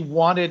unless she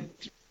wanted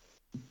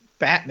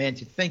Batman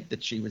to think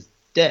that she was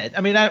dead.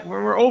 I mean,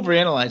 we're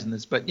overanalyzing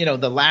this, but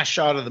the last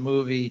shot of the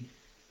movie,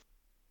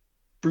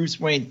 Bruce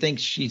Wayne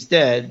thinks she's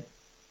dead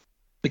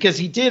because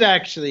he did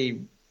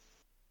actually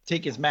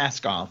take his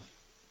mask off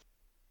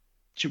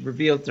to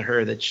reveal to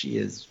her that he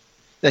is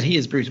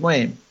Bruce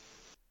Wayne.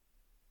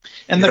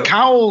 And the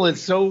cowl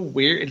is so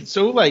weird. It's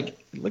so it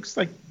looks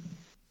like,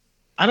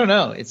 I don't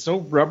know. It's so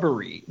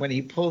rubbery when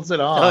he pulls it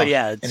off. Oh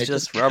yeah, it's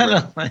just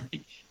rubber.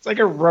 It's like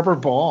a rubber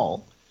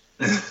ball.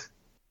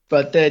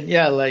 But then,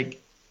 yeah,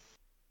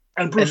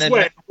 And Bruce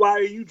Wayne, why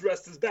are you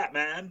dressed as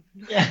Batman?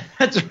 Yeah,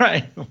 that's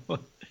right.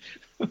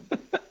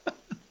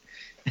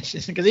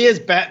 Because he is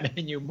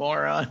Batman, you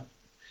moron.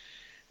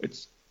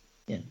 Which,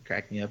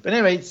 cracked me up. But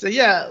anyway, so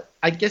yeah,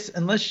 I guess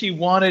unless she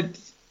wanted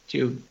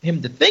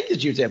him to think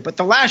that she was dead. But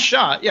the last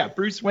shot, yeah,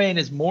 Bruce Wayne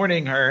is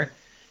mourning her,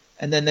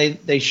 and then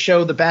they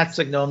show the bat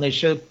signal, and they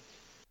show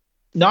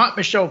not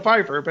Michelle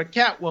Pfeiffer, but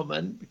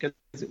Catwoman, because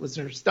it was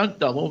her stunt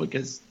double,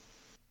 because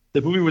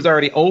the movie was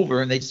already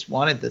over and they just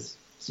wanted this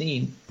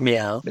scene.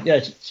 Yeah. But yeah,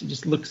 she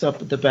just looks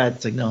up at the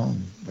bat signal.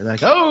 And we're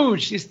like, oh,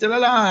 she's still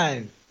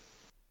alive.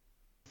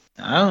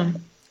 Or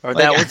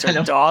that was I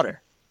her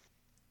daughter.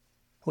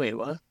 Wait,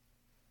 what?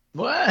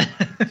 What?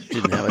 She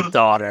didn't have a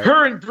daughter.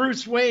 Her and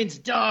Bruce Wayne's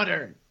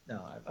daughter.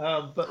 No,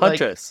 but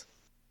Huntress.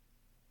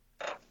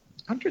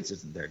 Huntress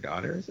isn't their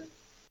daughter, is it?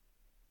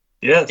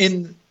 Yes.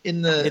 In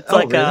the It's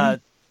like really?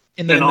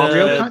 In the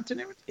real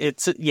continuity.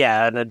 It's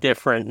in a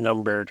different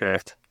number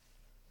drift.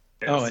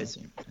 Oh, I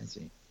see.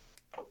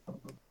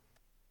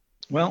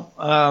 Well,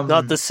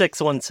 Not the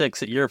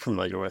 616 that you're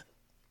familiar with.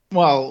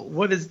 Well,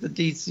 what is the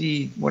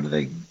DC? What do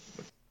they?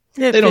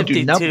 They don't 52.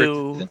 do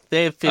numbers.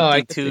 They have Oh, I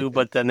guess 52,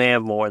 but then they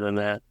have more than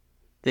that.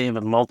 They have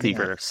a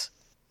multiverse.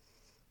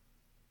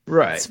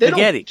 Right.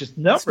 Spaghetti. They don't just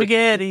numbers.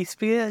 Spaghetti.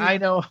 I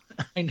know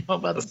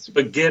about The the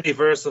spaghetti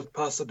verse of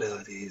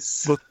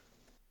possibilities.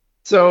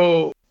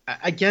 So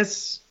I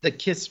guess the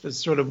kiss was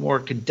sort of more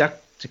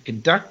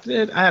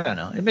conducted. I don't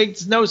know. It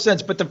makes no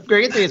sense. But the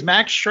great thing is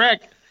Max Schreck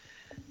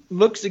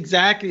looks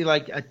exactly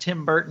like a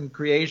Tim Burton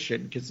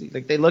creation because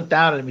they look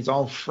down at him. He's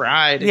all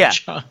fried and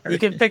charred. You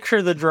can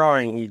picture the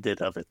drawing he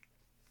did of it.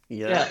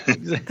 Yeah,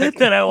 exactly.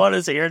 Then I want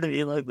his hair to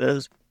be like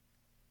this.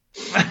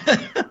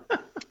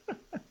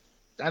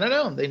 I don't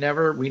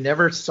know. We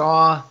never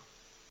saw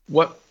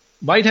what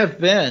might have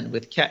been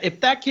with Cat.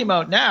 If that came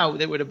out now,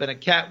 there would have been a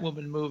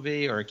Catwoman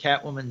movie or a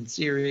Catwoman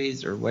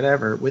series or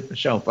whatever with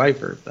Michelle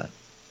Pfeiffer. But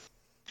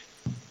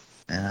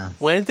yeah.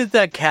 When did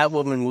that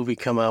Catwoman movie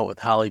come out with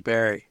Halle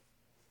Berry?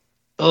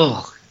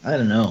 Oh, I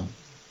don't know.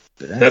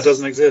 That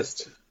doesn't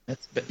exist.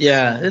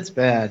 Yeah, it's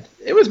bad.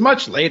 It was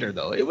much later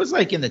though. It was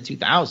like in the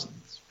 2000s,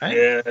 right?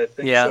 Yeah, I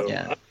think so.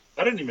 Yeah.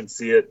 I didn't even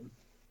see it.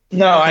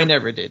 No, I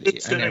never did.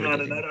 It's sitting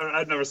on it.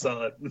 I never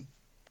saw it.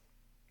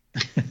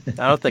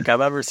 I don't think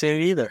I've ever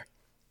seen it either.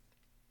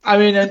 I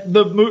mean,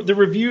 the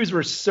reviews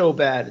were so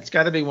bad. It's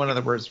got to be one of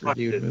the worst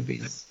reviewed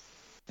movies.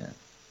 Yeah.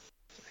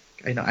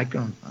 I know. I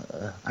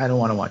don't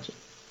want to watch it.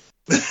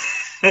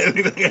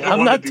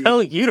 I'm not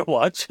telling you to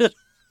watch it.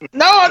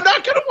 No, I'm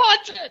not going to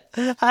watch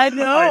it. I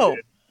know.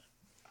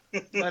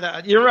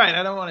 But you're right.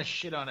 I don't want to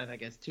shit on it, I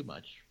guess, too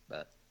much.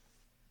 But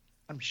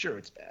I'm sure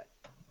it's bad.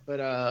 But,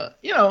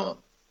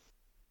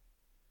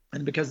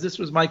 and because this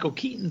was Michael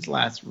Keaton's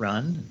last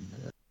run,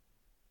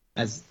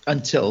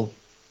 until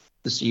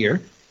this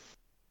year,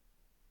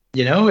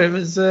 it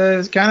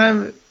was kind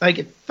of like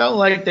it felt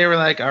like they were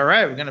like, all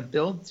right, we're going to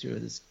build to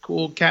this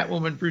cool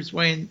Catwoman, Bruce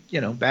Wayne,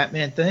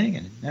 Batman thing,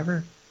 and it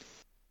never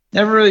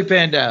really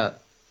panned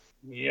out.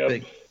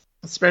 Yep.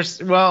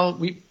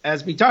 Especially,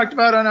 as we talked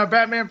about on our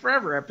Batman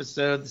Forever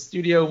episode, the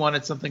studio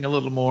wanted something a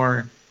little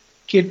more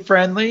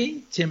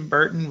kid-friendly. Tim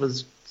Burton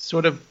was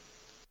sort of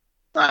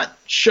not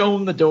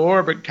shown the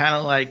door, but kind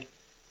of like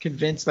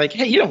convinced, like,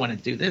 hey, you don't want to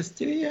do this,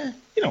 do you?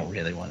 You don't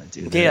really want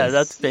to do this. Yeah,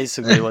 that's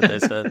basically what they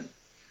said.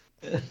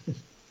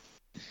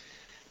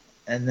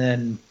 And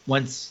then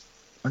once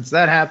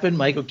that happened,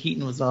 Michael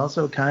Keaton was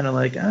also kind of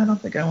like, I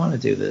don't think I want to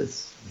do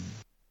this.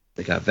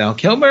 They got Val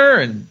Kilmer,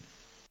 and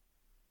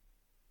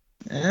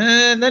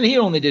then he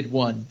only did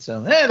one.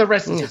 So the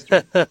rest is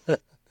history.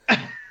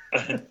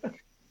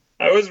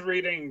 I was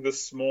reading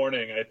this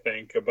morning, I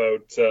think,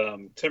 about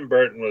Tim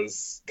Burton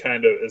is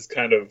kind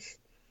of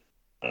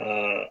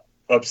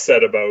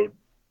upset about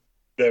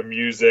them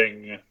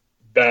using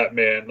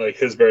Batman, like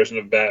his version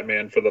of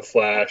Batman for the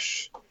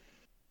Flash.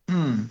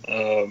 And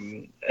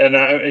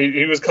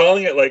he was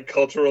calling it like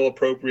cultural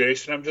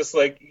appropriation. I'm just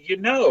like,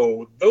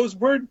 those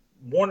weren't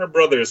Warner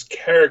Brothers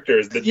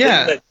characters that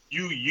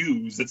you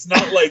use. It's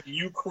not like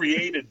you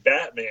created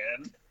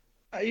Batman.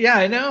 Yeah,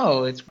 I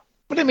know.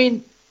 But I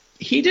mean,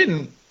 he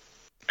didn't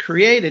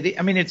create it.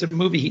 I mean, it's a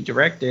movie he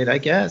directed, I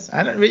guess.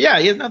 I don't. But yeah,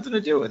 he has nothing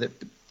to do with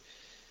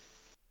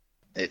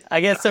it.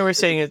 I guess they were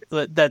saying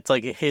that's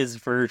like his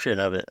version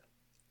of it.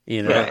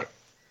 Right.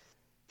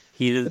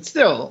 But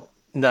still,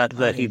 not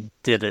that he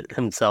did it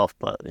himself,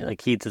 but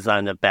like he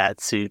designed a bat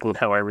suit and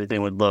how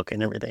everything would look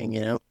and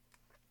everything.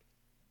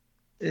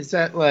 Is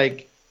that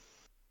like?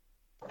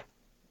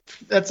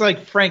 That's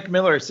like Frank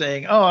Miller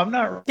saying, "Oh, I'm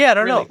not." Yeah, I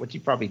don't know. Which he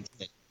probably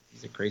did.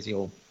 He's a crazy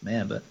old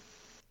man, but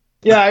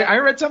yeah, I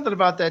read something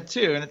about that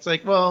too, and it's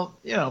like, well,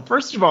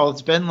 first of all,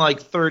 it's been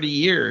like 30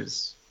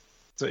 years,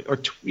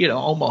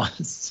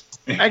 almost.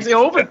 Actually,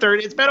 over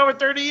 30. It's been over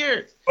 30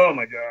 years. Oh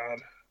my God,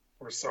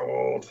 we're so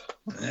old.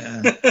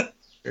 Yeah,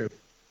 true.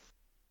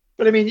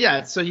 But I mean,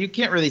 yeah. So you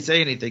can't really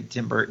say anything,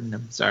 Tim Burton.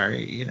 I'm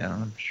sorry.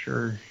 I'm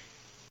sure.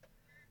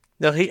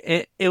 No,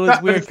 it was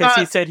weird because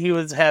he said he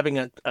was having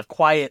a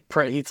quiet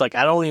he's like,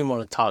 I don't even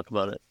want to talk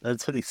about it.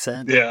 That's what he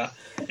said. Yeah.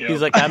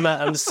 He's like,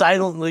 I'm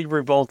silently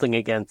revolting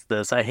against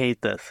this. I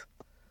hate this,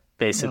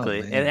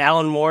 basically. And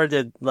Alan Moore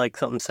did like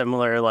something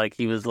similar. Like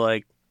he was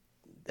like,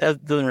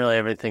 that doesn't really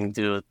have anything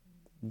to do with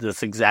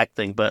this exact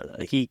thing,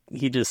 but he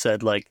just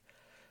said like,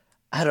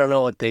 I don't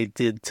know what they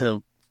did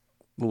to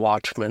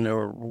Watchmen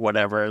or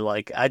whatever.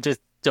 Like, I just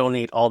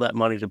donate all that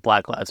money to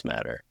Black Lives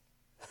Matter.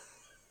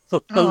 I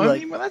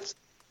mean, well,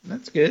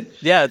 that's good.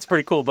 Yeah, it's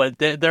pretty cool, but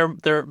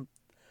they're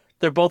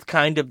they're both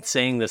kind of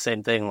saying the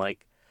same thing.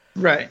 Like,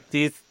 Right.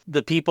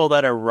 the people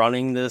that are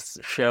running this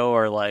show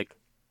are like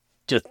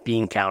just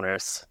bean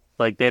counters.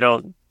 Like they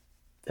don't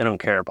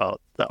care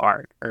about the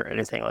art or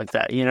anything like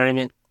that. You know what I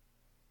mean?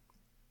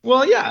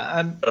 Well,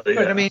 yeah.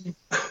 But I mean,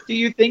 do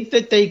you think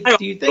that they?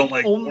 Do you think? Don't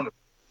like Warner,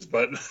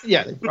 but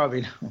Yeah, they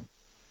probably don't.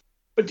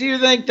 But do you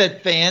think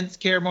that fans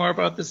care more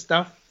about this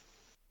stuff,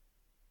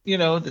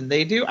 than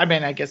they do? I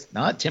mean, I guess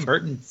not. Tim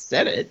Burton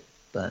said it,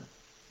 but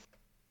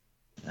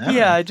I don't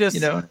know.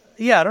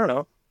 I don't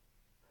know.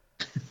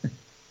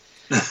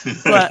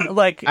 But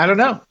like, I don't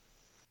know.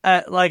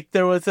 like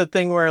there was a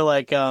thing where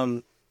like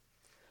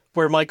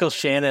where Michael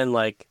Shannon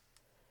like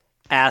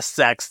asked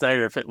Zack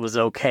Snyder if it was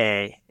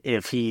okay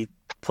if he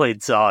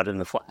played Zod in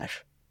The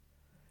Flash,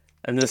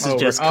 and this is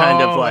just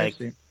kind of like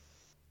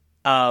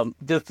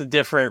just a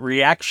different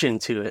reaction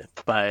to it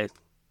by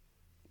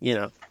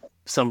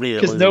somebody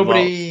that was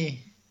because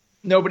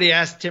nobody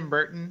asked Tim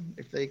Burton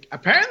if they.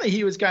 Apparently,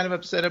 he was kind of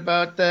upset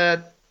about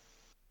that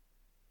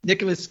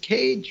Nicolas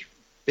Cage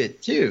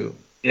bit too.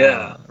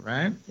 Yeah.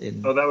 Right?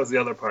 Oh, that was the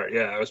other part.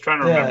 Yeah, I was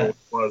trying to remember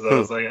what it was. I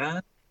was like,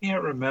 I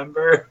can't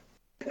remember.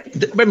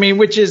 I mean,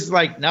 which is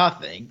like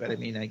nothing, but I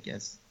mean, I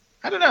guess.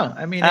 I don't know.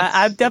 I mean,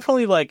 I'm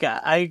definitely like,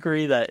 I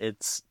agree that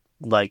it's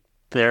like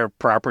their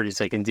properties,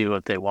 they can do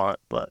what they want,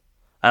 but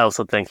I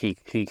also think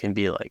he can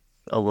be like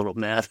a little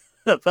mad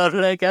about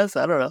it, I guess.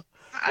 I don't know.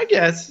 I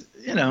guess,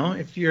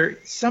 if you're,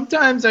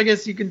 sometimes I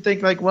guess you can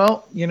think like,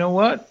 well, you know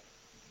what?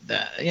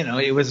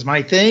 It was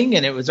my thing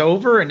and it was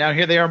over and now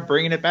here they are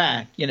bringing it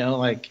back,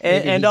 like.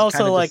 And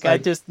also like,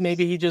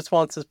 maybe he just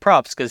wants his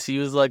props because he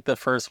was like the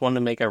first one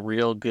to make a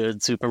real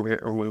good Superman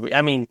movie.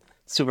 I mean,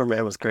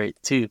 Superman was great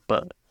too,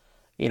 but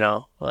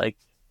like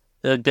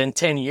it had been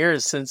 10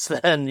 years since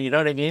then, you know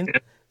what I mean? Yeah.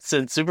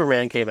 Since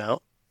Superman came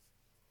out.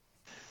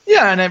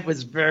 Yeah. And it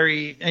was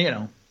very,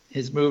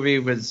 his movie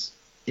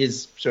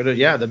is sort of,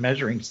 the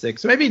measuring stick.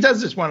 So maybe he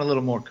does just want a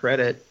little more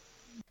credit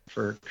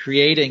for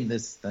creating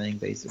this thing,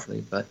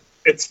 basically. But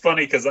it's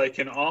funny because I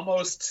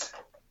almost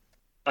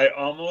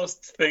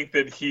think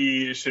that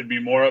he should be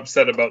more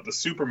upset about the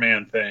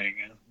Superman thing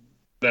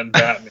than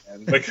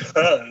Batman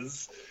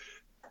because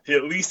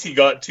at least he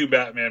got 2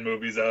 Batman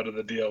movies out of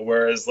the deal.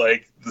 Whereas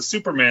like the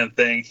Superman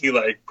thing, he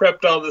like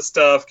prepped all this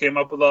stuff, came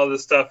up with all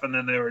this stuff, and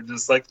then they were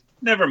just like,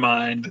 never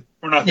mind,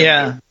 we're not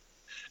gonna do it.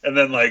 And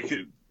then like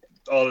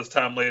all this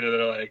time later,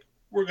 they're like,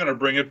 we're gonna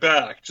bring it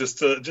back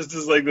just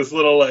as like this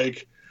little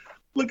like.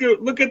 Look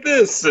at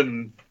this,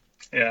 and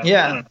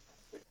yeah.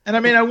 And I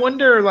mean, I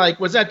wonder, like,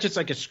 was that just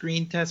like a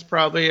screen test,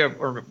 probably,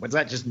 or was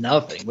that just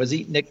nothing? Was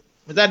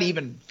that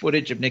even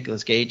footage of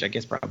Nicolas Cage? I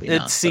guess probably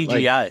not. It's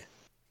CGI.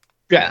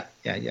 Yeah.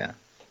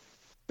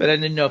 But I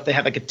didn't know if they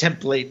had like a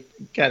template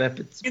kind of.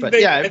 But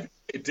they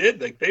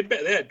did. Like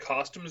they had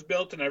costumes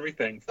built and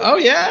everything. Oh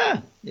yeah,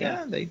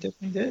 they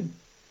definitely did.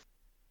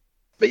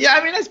 But yeah,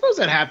 I mean, I suppose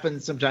that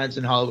happens sometimes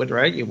in Hollywood,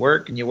 right? You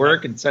work,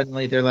 and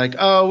suddenly they're like,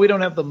 "Oh, we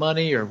don't have the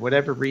money," or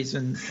whatever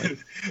reason. Like,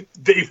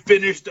 they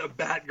finished a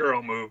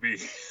Batgirl movie.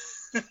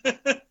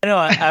 I know.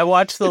 I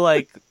watched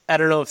the I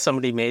don't know if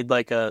somebody made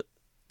like a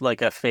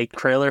fake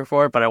trailer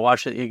for it, but I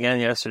watched it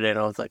again yesterday, and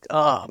I was like,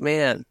 "Oh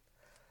man!"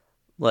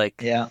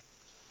 Like, yeah,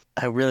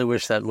 I really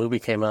wish that movie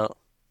came out.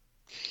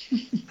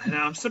 I know.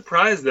 I'm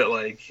surprised that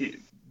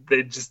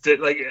they just did.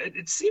 Like,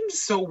 it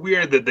seems so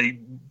weird that they.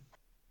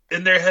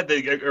 In their head,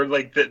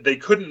 they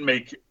couldn't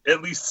make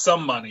at least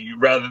some money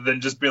rather than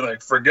just be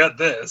like, forget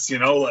this,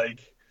 like.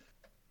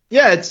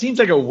 Yeah, it seems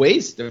like a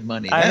waste of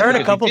money. I heard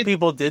a couple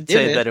people did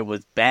say that it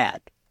was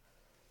bad,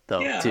 though.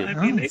 Yeah, too. I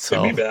mean, it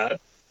could be bad,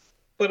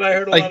 but I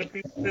heard a lot of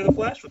people say The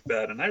Flash was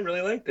bad, and I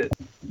really liked it.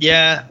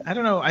 Yeah, I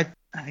don't know. I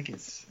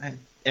guess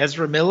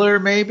Ezra Miller,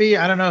 maybe.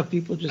 I don't know if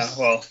people just.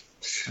 I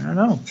don't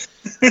know,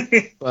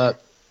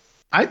 but.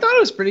 I thought it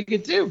was pretty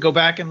good too. Go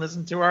back and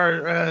listen to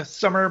our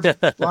summer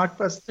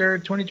blockbuster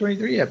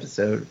 2023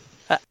 episode.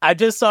 I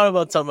just thought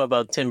about something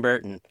about Tim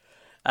Burton.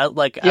 I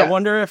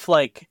wonder if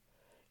how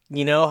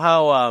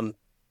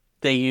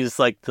they use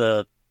like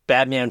the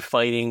Batman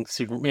fighting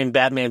Superman,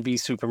 Batman v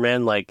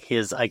Superman, like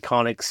his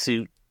iconic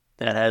suit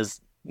that has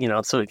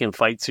so he can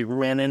fight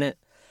Superman in it.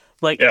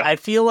 I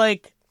feel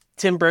like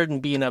Tim Burton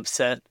being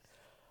upset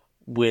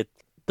with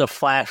the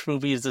Flash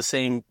movie is the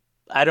same.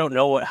 I don't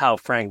know how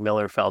Frank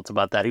Miller felt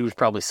about that. He was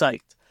probably psyched,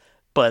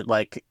 but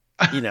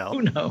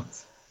who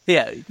knows?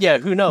 Yeah,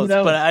 who knows?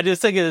 But I just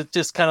think it's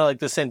just kind of like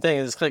the same thing.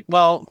 It's like,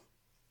 well,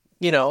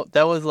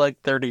 that was like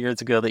 30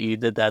 years ago that you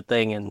did that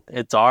thing, and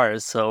it's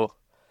ours. So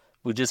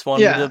we just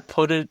wanted to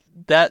put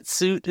that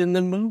suit in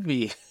the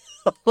movie.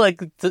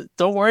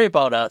 Don't worry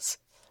about us.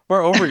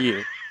 We're over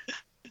you.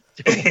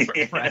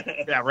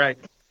 Right. Yeah, right.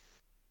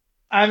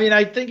 I mean,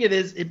 I think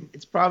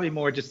it's probably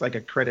more just like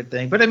a credit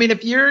thing. But I mean,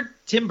 if you're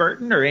Tim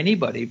Burton or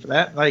anybody for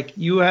that,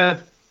 you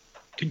have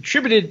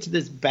contributed to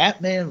this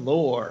Batman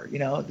lore,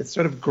 this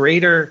sort of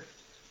greater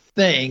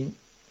thing.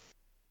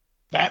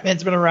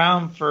 Batman's been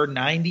around for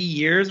 90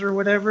 years or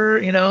whatever,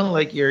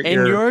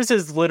 yours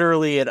is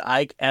literally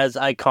as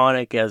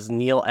iconic as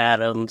Neil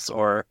Adams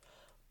or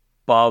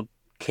Bob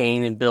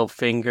Kane and Bill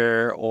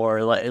Finger,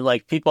 or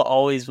like people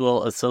always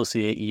will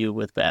associate you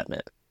with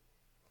Batman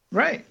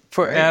Right.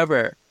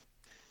 forever. Right.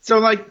 So,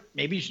 like,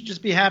 maybe you should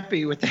just be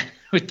happy with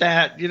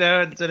that,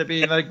 instead of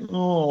being like,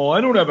 oh,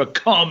 I don't have a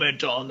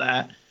comment on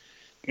that.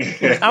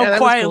 I'm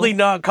quietly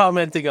not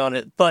commenting on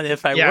it, but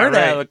if I were to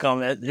have a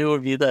comment, it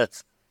would be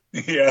this.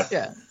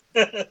 Yeah.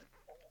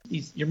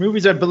 Your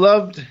movies are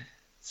beloved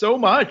so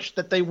much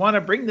that they want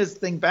to bring this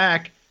thing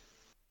back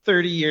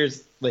 30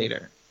 years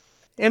later.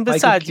 And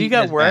besides, you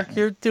got work. Batman.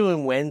 You're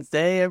doing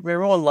Wednesday.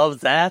 Everyone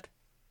loves that.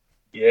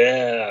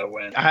 Yeah,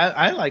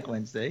 I like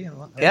Wednesday.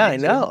 I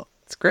know.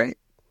 It's great.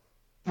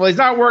 Well, he's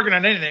not working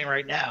on anything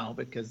right now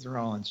because they're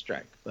all on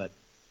strike, but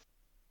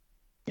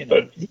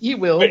he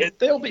will.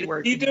 They'll be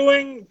working. Is he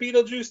doing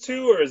Beetlejuice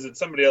 2, or is it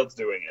somebody else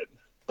doing it?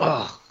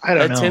 Oh, I don't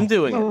know. That's him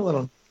doing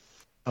it.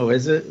 Oh,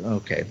 is it?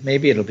 Okay.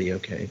 Maybe it'll be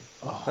okay.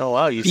 Oh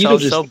wow, you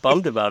sound so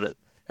bummed about it.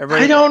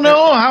 I don't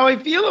know how I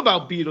feel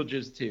about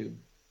Beetlejuice 2.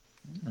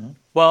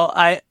 Well,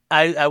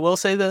 I will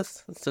say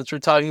this, since we're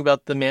talking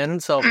about the man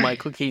himself,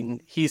 Michael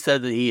Keaton, he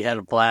said that he had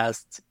a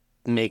blast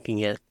making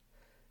it,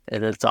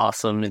 and it's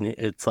awesome, and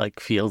it's like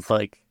feels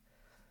like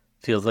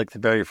the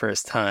very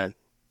first time.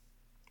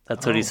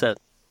 That's what he said.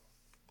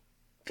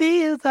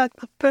 Feels like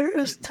the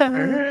first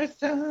time.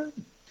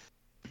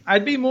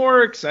 I'd be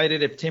more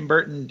excited if Tim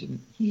Burton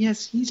didn't.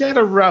 He's had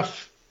a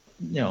rough,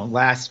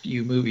 last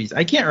few movies.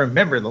 I can't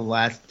remember the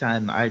last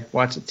time I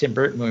watched a Tim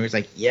Burton movie. It was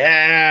like,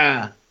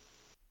 yeah,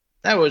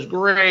 that was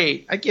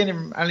great. I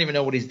don't even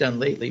know what he's done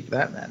lately, for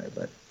that matter.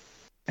 But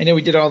I know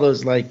he did all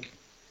those like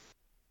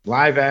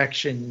live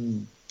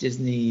action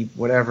Disney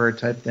whatever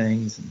type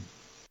things. And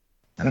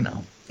I don't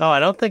know. Oh, I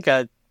don't think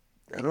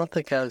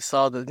I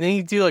saw that. Didn't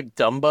he do like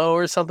Dumbo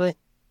or something?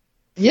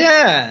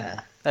 Yeah,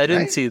 I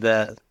didn't see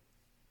that.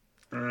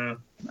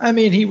 I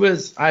mean, he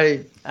was.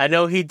 I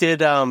know he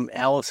did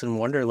Alice in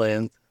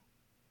Wonderland.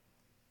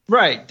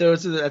 Right.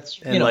 That's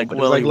like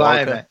Willy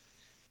Wonka.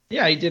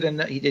 Yeah, he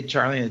did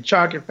Charlie and the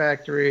Chocolate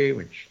Factory,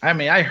 which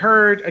I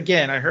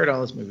heard all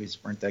those movies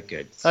weren't that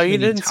good. Oh, you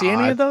didn't see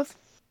any of those?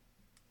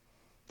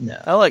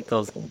 No. I like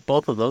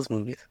both of those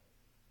movies.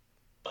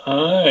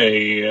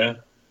 I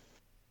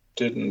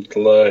didn't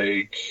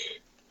like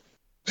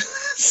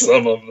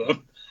some of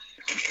them.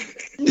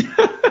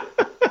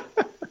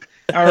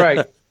 All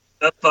right.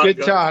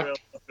 Good talk.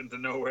 Up into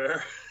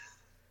nowhere.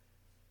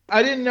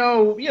 I didn't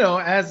know,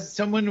 as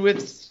someone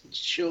with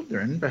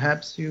children,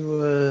 perhaps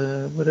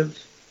you would have,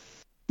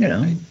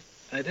 I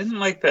didn't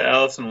like the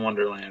Alice in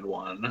Wonderland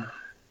one.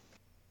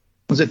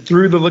 Was it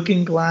Through the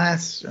Looking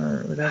Glass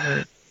or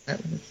whatever?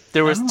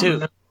 There was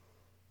two.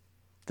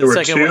 There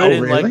second were two? one, I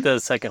didn't like the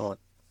second one.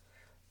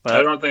 But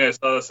I don't think I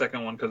saw the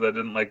second one because I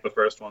didn't like the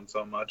first one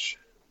so much.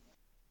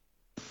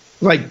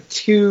 Like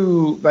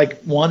two,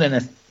 like one and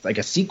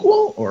a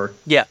sequel, or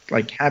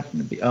happen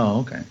to be.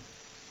 Oh, okay.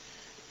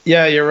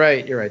 Yeah, you're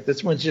right.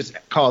 This one's just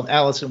called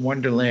Alice in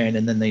Wonderland,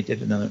 and then they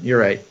did another. You're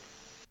right.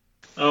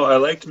 Oh, I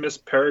liked Miss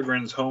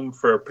Peregrine's Home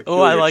for Peculiar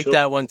Children. I liked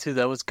that one too.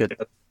 That was good.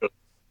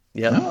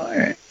 Yeah. Oh, all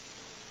right.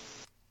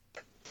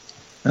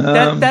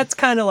 That's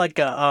kind of like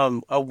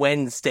a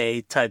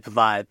Wednesday type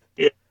vibe.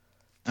 Yeah.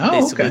 Oh,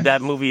 basically, okay.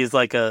 that movie is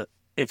like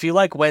if you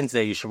like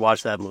Wednesday, you should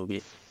watch that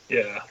movie.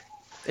 Yeah.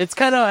 It's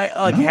kind of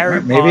like Harry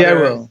Potter. Maybe I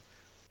will.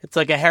 It's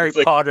like a Harry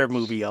Potter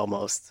movie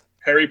almost.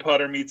 Harry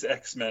Potter meets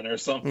X-Men or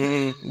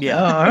something.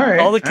 Yeah. Oh, all right.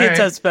 All the kids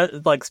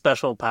have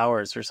special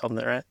powers or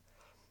something, right?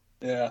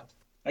 Yeah.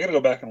 I gotta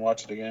go back and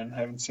watch it again. I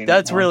haven't seen it.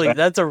 That's a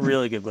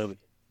really good movie.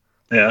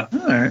 Yeah.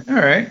 All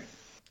right.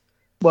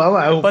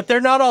 Well, but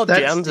they're not all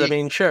gems. I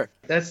mean, sure.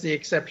 That's the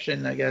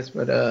exception, I guess.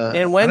 But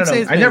and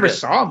Wednesday's I never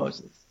saw most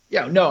of this.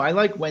 Yeah, no, I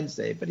like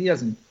Wednesday, but he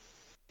doesn't.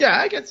 Yeah,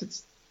 I guess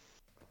it's.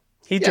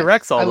 He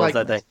directs all those,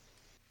 I think.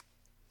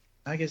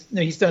 I guess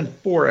no, he's done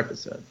 4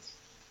 episodes,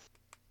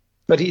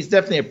 but he's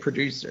definitely a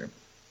producer.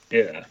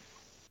 Yeah,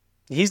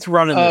 he's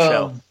running the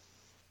show.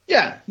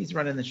 Yeah, he's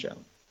running the show,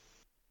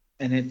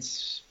 and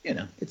it's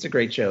it's a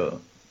great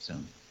show. So,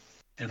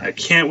 and I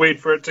can't wait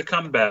for it to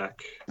come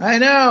back. I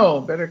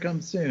know, better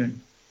come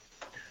soon.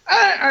 All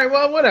right,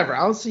 well, whatever.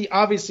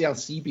 Obviously, I'll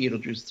see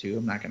Beetlejuice 2.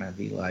 I'm not gonna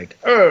be like,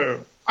 oh,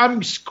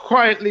 I'm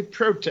quietly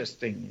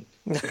protesting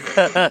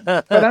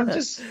it, but I'm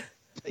just,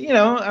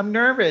 I'm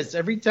nervous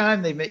every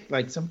time they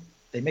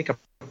make a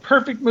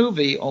perfect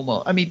movie.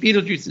 Almost, I mean,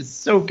 Beetlejuice is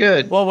so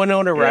good. Well,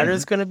 Winona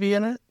Ryder's going to be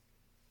in it.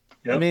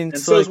 Yep. I mean, and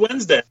so is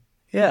Wednesday.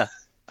 Yeah.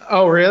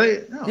 Oh,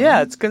 really? Oh,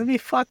 yeah, it's going to be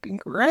fucking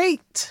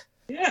great.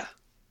 Yeah.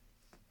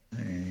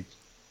 Right.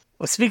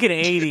 Well, speaking of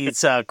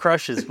 80s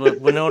crushes,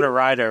 Winona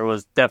Ryder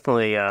was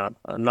definitely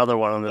another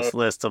one on this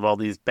list of all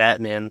these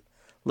Batman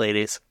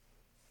ladies.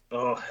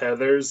 Oh,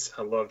 Heathers.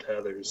 I loved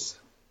Heathers.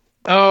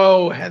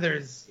 Oh,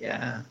 Heathers.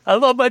 Yeah. I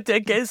love my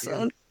dead gay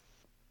son.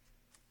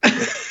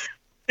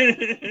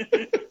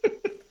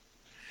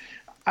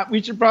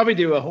 We should probably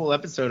do a whole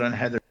episode on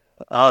Heather.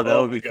 Oh, that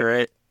would be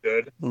great.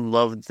 Good.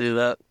 Love to do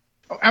that.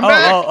 I'm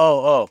back.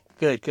 Oh.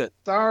 Good.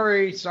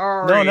 Sorry. No.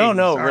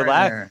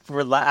 Sorry,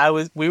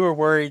 Relax. We were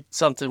worried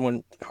something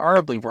went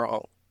horribly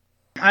wrong.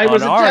 I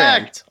was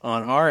attacked.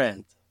 On our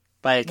end.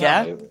 By a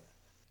cat?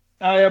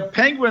 No, a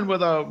penguin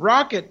with a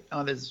rocket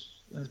on his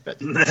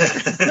bed.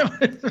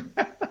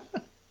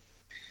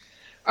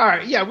 All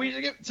right, yeah.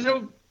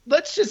 So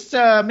let's just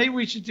maybe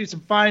we should do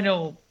some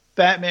final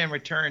Batman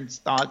Returns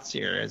thoughts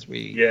here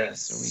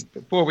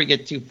before we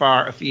get too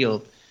far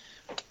afield.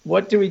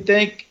 What do we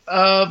think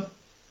of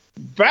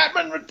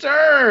Batman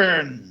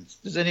Returns?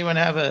 Does anyone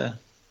want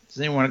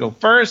to go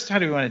first? How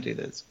do we want to do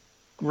this?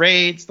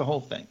 Grades, the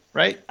whole thing,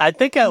 right? I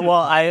think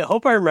I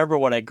hope I remember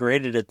when I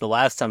graded it the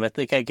last time. I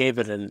think I gave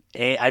it an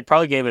A. I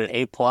probably gave it an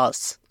A+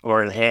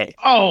 or an A.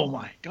 Oh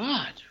my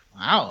God.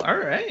 Wow. All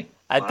right.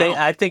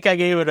 I think I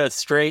gave it a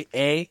straight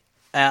A.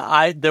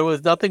 There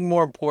was nothing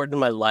more important in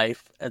my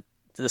life at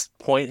this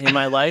point in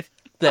my life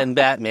than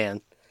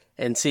Batman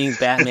and seeing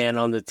Batman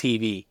on the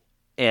TV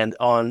and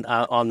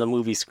on the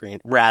movie screen,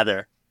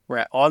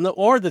 on the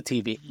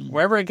TV,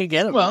 wherever I could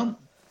get it. Well,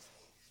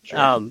 sure.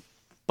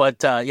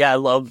 I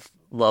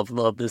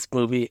love this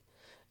movie,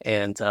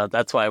 and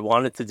that's why I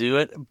wanted to do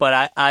it.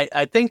 But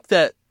I think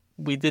that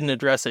we didn't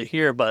address it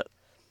here, but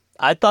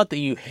I thought that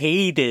you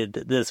hated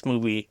this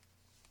movie.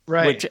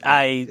 Right. Which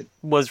I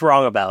was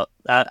wrong about.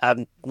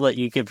 I'll let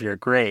you give your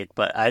grade,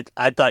 but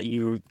I thought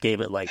you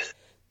gave it like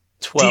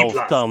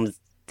 12 thumbs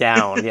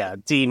down. Yeah,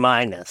 D-.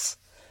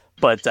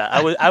 But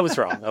I was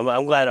wrong.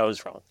 I'm glad I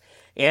was wrong.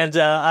 And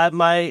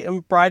my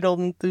unbridled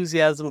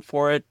enthusiasm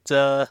for it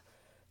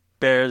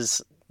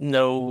bears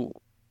no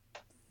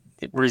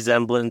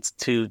resemblance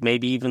to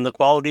maybe even the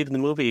quality of the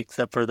movie,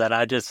 except for that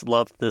I just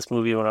loved this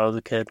movie when I was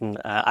a kid,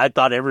 and I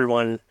thought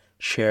everyone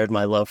shared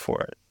my love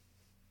for it.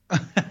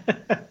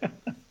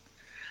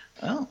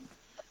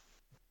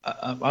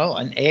 Well,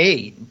 an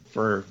A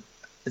for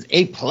is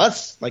A+,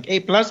 like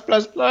A++++.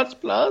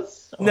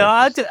 No,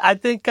 I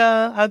think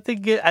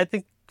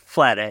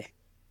flat A.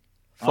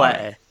 Flat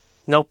A.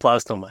 No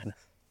plus, no minus.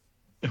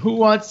 Who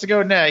wants to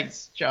go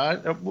next,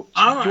 John? Do you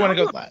want to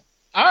go flat?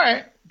 All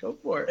right, go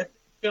for it.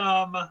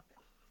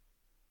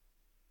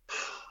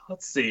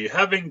 Let's see.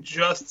 Having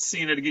just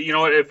seen it again, you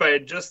know what? If I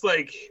had just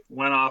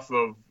went off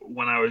of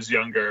when I was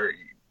younger,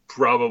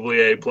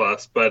 probably A+.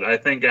 But I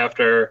think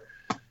after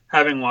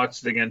having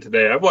watched it again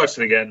today, I've watched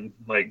it again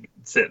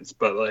since,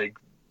 but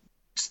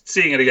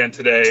seeing it again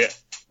today,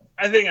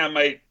 I think I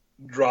might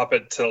drop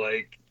it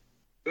to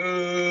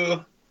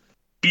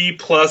B+,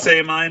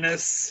 A-,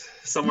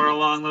 somewhere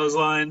along those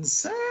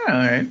lines. All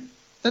right,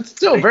 that's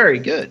still very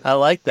good. I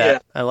like that. Yeah.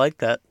 I like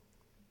that.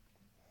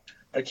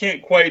 I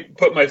can't quite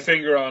put my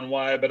finger on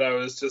why, but I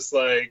was just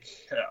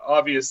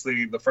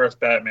obviously the first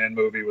Batman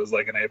movie was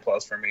an A+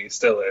 for me,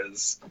 still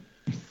is.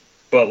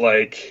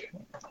 But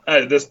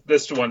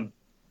this one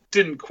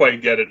didn't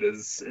quite get it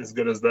as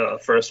good as the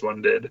first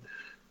one did.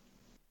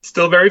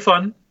 Still very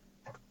fun.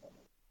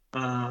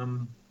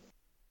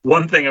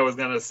 One thing I was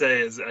gonna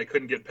say is I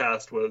couldn't get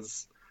past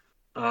was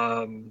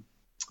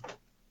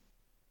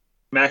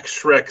Max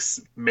Shreck's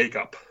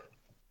makeup.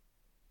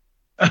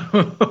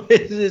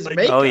 His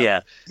makeup. Oh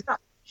yeah.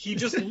 He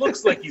just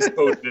looks like he's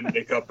coated in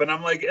makeup, and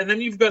I'm and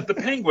then you've got the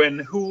Penguin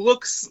who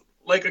looks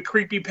like a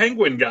creepy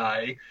penguin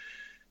guy,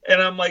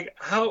 and I'm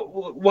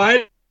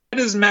why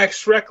does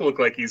Max Shreck look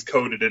like he's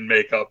coated in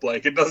makeup?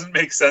 It doesn't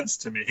make sense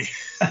to me.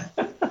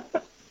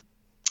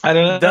 I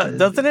don't know.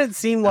 Doesn't it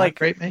seem like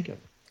great makeup?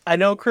 I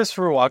know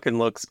Christopher Walken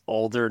looks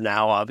older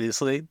now,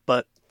 obviously,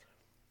 but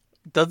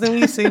doesn't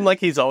he seem like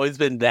he's always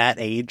been that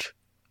age?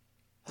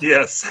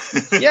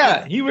 Yes.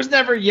 Yeah, he was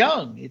never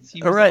young. He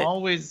was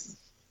always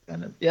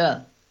kind of,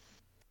 yeah.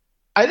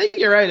 I think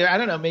you're right. I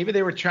don't know. Maybe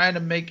they were trying to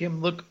make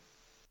him look,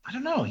 I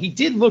don't know. He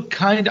did look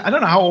kind of, I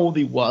don't know how old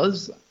he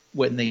was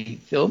when they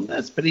filmed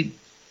this, but he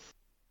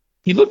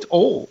looked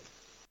old.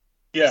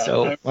 Yeah.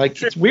 So,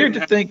 it's weird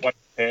to think. White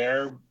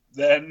hair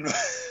then.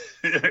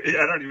 I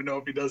don't even know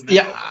if he does now.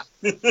 Yeah.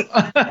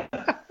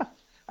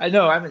 I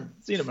know. I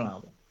haven't seen him in a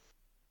while.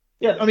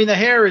 Yeah, I mean, the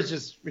hair is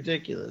just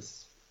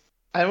ridiculous.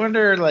 I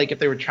wonder, if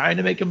they were trying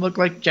to make him look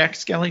like Jack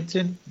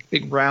Skellington,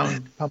 big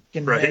round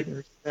pumpkin head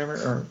or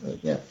whatever.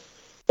 Yeah.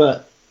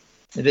 But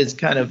it is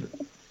kind of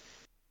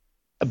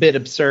a bit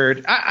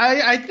absurd.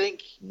 I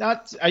think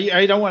not.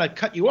 I don't want to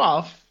cut you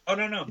off. Oh,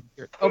 no.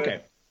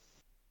 Okay.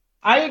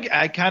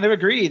 I kind of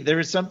agree. There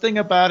was something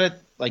about it,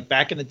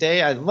 back in the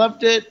day, I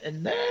loved it,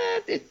 and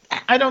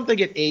I don't think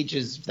it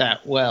ages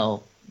that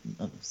well,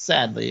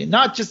 sadly.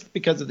 Not just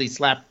because of the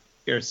slap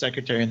your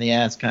secretary in the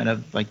ass kind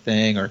of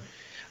thing, or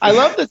I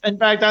love this. In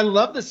fact, I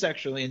love the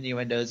sexual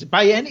innuendos. If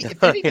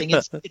anything,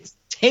 it's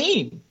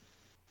tame.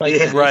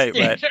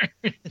 Right.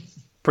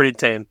 Pretty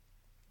tame.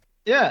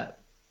 Yeah,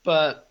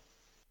 but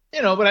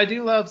but I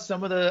do love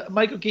some of the.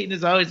 Michael Keaton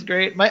is always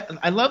great.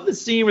 I love the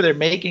scene where they're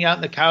making out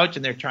on the couch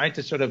and they're trying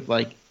to sort of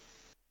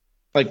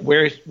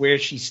where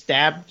she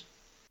stabbed,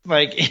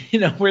 where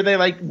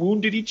they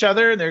wounded each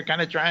other and they're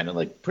kind of trying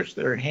to push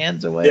their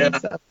hands away and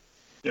stuff.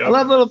 Yeah. I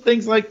love little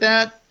things like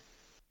that.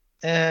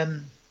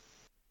 And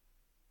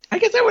I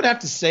guess I would have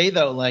to say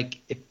though, of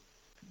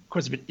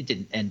course, if it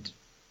didn't end,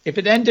 if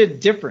it ended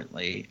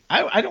differently,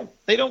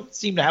 they don't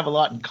seem to have a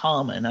lot in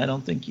common. I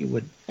don't think you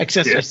would,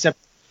 except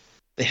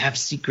they have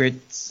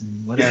secrets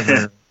and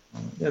whatever.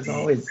 There's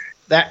always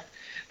that.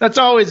 That's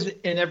always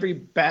in every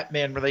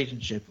Batman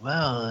relationship.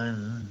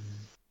 Well,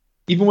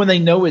 even when they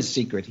know his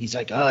secret, he's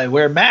like, "Oh, I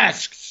wear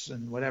masks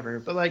and whatever."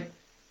 But like,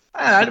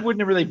 I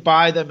wouldn't really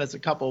buy them as a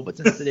couple. But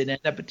since they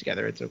didn't end up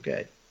together, it's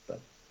okay. But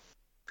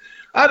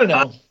I don't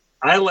know.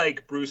 I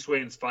like Bruce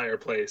Wayne's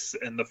fireplace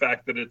and the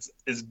fact that it's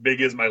as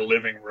big as my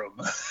living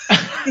room.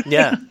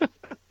 Yeah.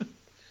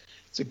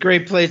 It's a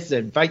great place to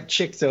invite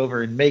chicks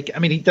over and make. I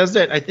mean, he does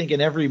that, I think, in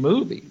every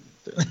movie,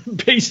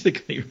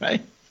 basically,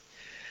 right?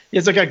 He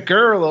has like a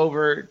girl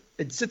over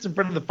and sits in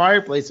front of the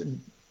fireplace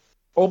and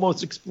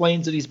almost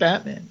explains that he's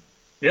Batman.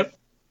 Yep.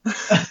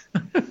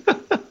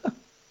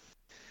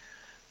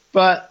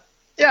 But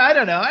yeah, I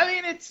don't know. I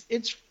mean,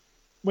 it's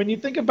when you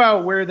think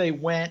about where they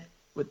went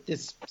with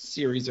this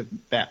series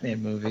of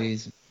Batman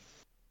movies,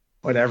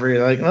 whatever,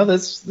 you're like, well,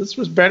 this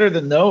was better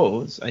than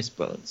those, I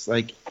suppose.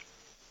 Like,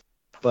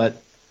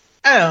 but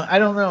I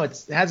don't know.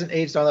 It hasn't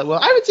aged all that well.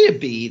 I would say a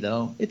B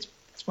though. It's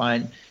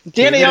fine.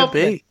 Danny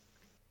Elfman.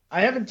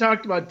 I haven't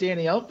talked about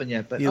Danny Elfman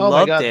yet, but you oh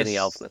love my God, Danny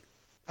Elfman.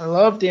 I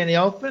love Danny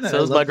Elfman.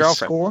 So is my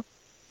girlfriend. Score.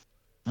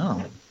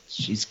 Oh,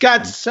 she's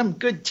got some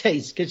good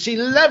taste because she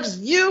loves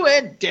you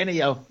and Danny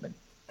Elfman,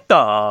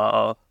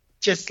 Oh,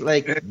 just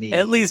like me.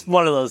 at least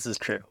one of those is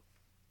true.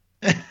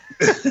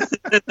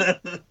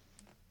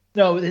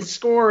 No, his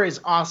score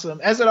is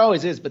awesome, as it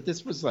always is. But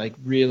this is like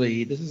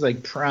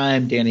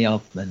prime Danny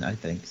Elfman, I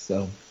think.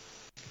 So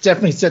it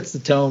definitely sets the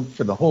tone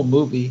for the whole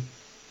movie.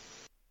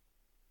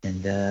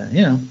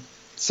 And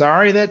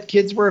sorry that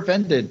kids were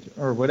offended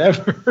or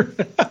whatever.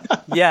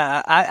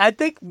 Yeah, I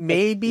think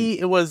maybe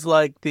it was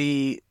like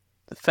the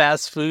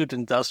fast food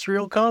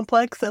industrial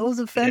complex that was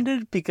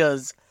offended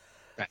because,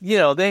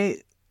 who do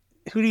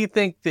you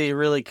think they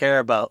really care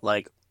about?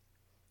 Like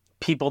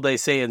people they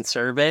say in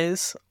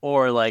surveys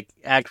or like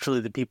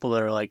actually the people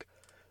that are like,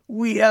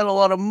 we had a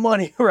lot of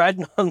money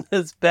riding on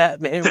this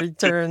Batman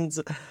Returns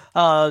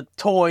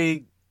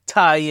toy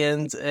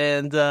tie-ins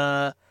and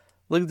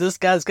look, this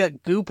guy's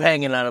got goop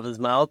hanging out of his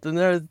mouth, and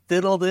there's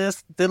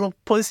diddle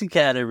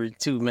pussycat every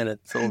 2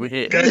 minutes over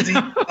here.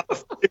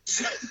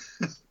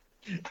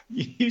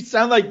 You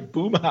sound like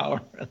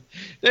Boomhauer.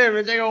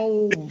 There's a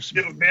old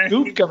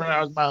goop coming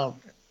out of his mouth.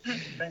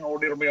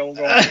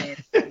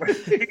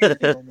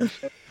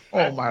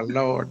 Oh my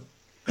Lord.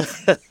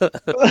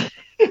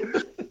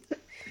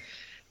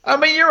 I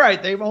mean, you're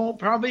right. They won't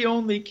probably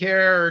only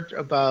care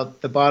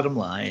about the bottom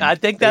line. I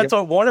think that's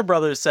what Warner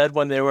Brothers said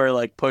when they were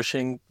like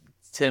pushing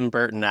Tim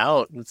Burton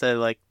out and said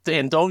like,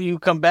 and don't you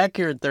come back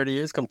here in 30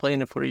 years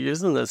complaining if we're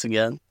using this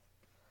again.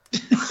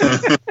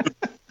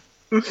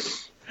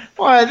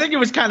 Well, I think it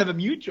was kind of a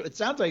mutual. It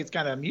sounds like it's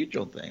kind of a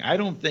mutual thing. I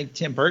don't think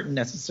Tim Burton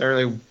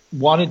necessarily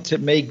wanted to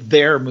make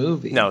their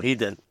movie. No, he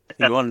didn't.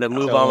 He wanted to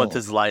move on with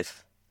his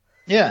life.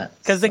 Yeah,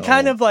 because they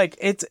kind of like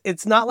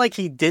it's not like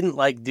he didn't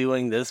like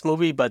doing this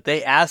movie, but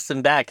they asked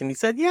him back, and he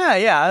said,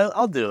 "Yeah,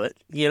 I'll do it."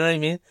 You know what I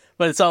mean?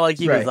 But it's not like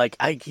he was like,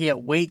 "I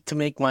can't wait to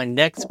make my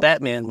next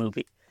Batman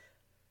movie."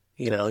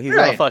 He's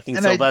not fucking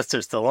Sylvester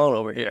Stallone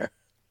over here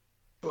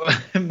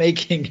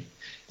making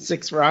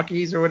 6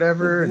 Rockies or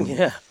whatever.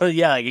 Yeah,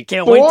 like, you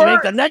can't wait to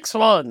make the next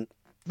one.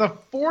 The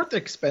 4th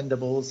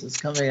Expendables is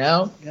coming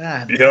out.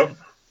 God. Yep.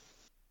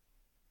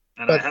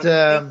 But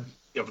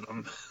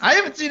I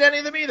haven't seen any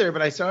of them either,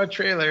 but I saw a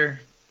trailer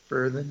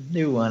for the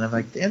new one. I'm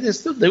like, damn, they're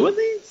still doing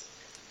these?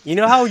 You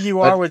know how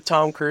you are with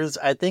Tom Cruise?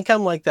 I think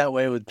I'm like that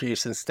way with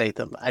Jason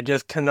Statham. I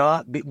just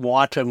cannot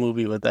watch a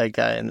movie with that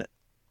guy in it.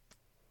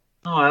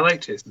 Oh, I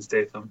like Jason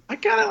Statham. I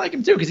kind of like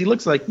him too because he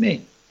looks like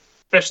me.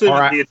 Especially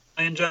with the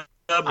Italian job.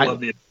 I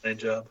love the Italian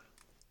job.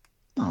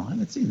 Oh, I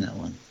haven't seen that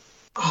one.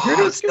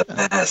 Oh, it's the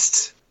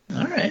best.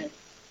 All right.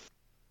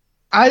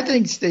 I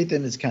think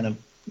Statham is kind of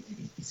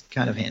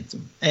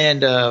handsome,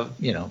 and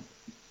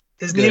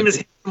his name is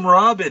Handsome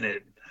Rob in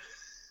it.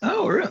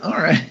 Oh, really? All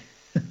right.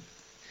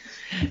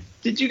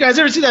 Did you guys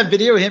ever see that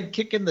video of him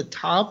kicking the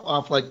top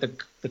off like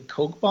the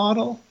Coke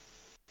bottle?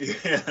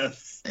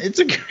 Yes. It's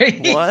a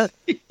great. What?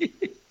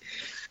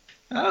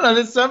 I don't know.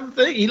 There's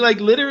something he like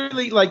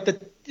literally like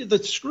the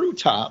screw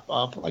top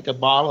off like a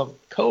bottle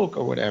of Coke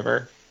or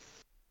whatever.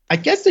 I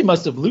guess they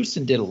must have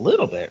loosened it a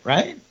little bit,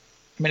 right?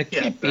 I mean, it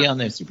can't be on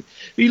there super.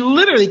 He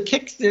literally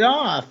kicks it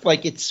off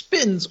like it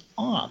spins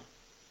off.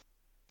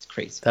 It's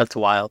crazy. That's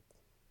wild.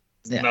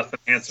 Yeah. Nothing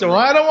handsome. So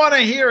I don't want to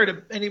hear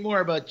it anymore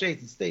about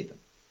Jason Statham.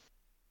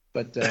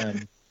 But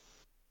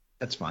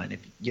that's fine if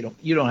you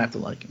don't have to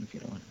like him if you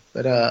don't want to.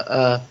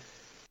 But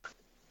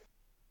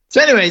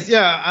so anyways,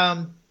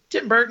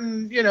 Tim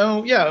Burton,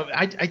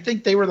 I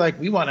think they were like,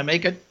 we want to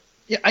make it.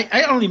 Yeah,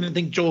 I don't even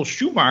think Joel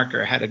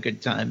Schumacher had a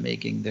good time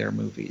making their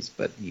movies,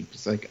 but he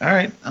was like, all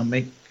right, I'll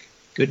make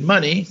good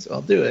money, so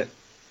I'll do it.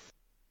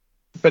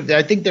 But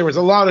I think there was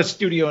a lot of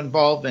studio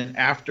involvement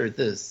after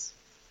this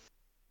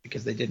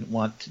because they didn't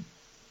want to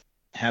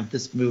have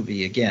this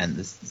movie again,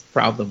 this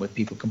problem with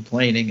people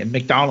complaining and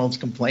McDonald's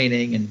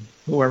complaining and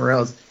whoever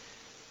else.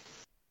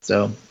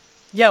 So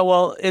yeah,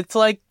 well, it's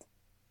like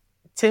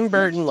Tim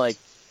Burton, like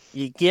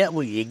you get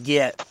what you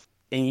get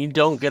and you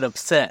don't get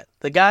upset.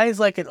 The guy's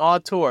like an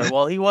auteur.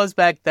 Well, he was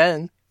back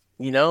then.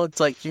 You know, it's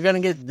like you're going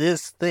to get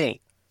this thing.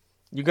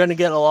 You're going to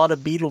get a lot of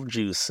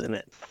Beetlejuice in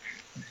it.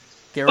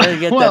 Get ready to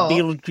get that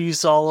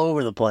Beetlejuice all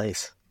over the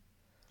place.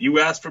 You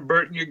ask for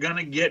Burton, you're going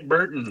to get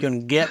Burton. You're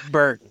going to get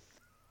Burton.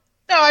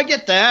 No, I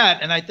get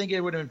that. And I think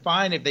it would have been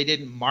fine if they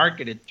didn't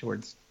market it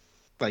towards,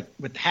 like,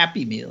 with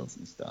Happy Meals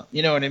and stuff.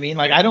 You know what I mean?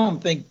 Like, I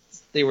don't think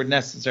they would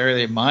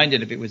necessarily mind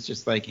it if it was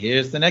just like,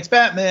 here's the next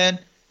Batman.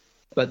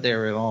 But they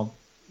were all,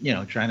 you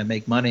know, trying to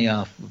make money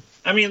off of.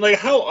 I mean, like,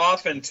 how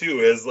often, too,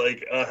 has,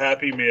 like, a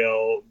Happy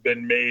Meal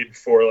been made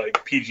for,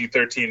 like,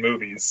 PG-13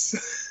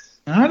 movies?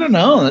 I don't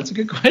know. That's a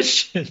good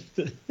question.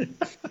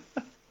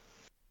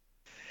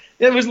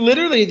 It was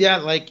literally, yeah,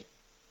 like,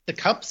 the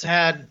cups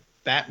had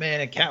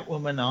Batman and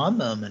Catwoman on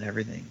them and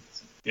everything.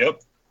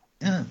 Yep.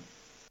 Yeah.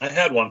 I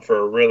had one for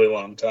a really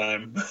long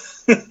time.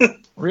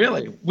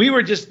 Really? We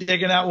were just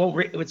digging out, well,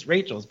 it's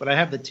Rachel's, but I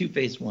have the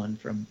Two-Face one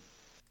from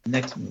the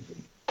next movie.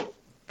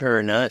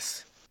 Very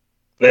nice.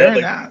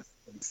 Very nice.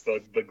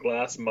 The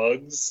glass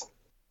mugs.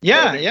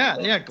 Yeah.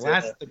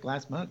 The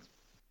glass mugs.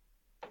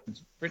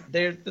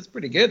 That's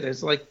pretty good. They're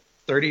like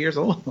 30 years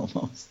old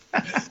almost.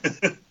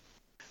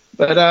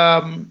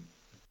 But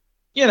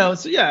you know,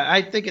 so yeah,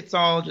 I think it's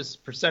all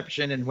just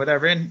perception and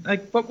whatever. And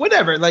like, but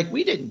whatever. Like,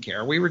 we didn't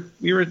care. We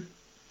were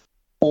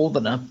old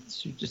enough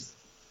to just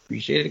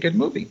appreciate a good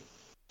movie.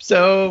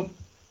 So,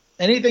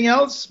 anything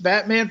else?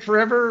 Batman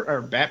Forever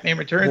or Batman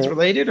Returns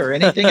related or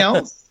anything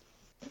else?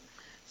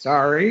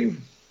 Sorry.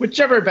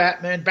 Whichever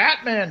Batman.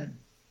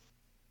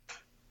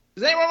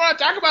 Does anyone want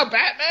to talk about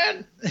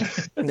Batman?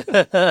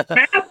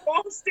 Matt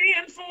won't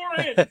stand for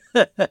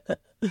it.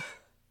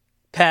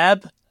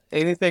 Pab?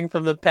 Anything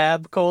from the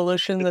Pab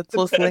coalition that's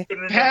listening?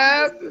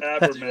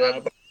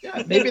 Pab?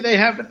 Yeah, maybe they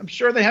have. I'm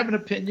sure they have an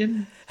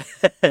opinion.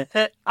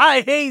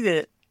 I hate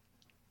it.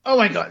 Oh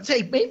my God!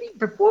 Say, maybe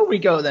before we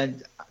go,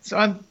 then. So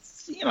I'm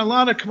seeing a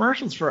lot of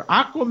commercials for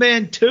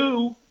Aquaman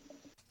 2.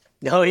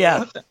 Oh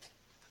yeah.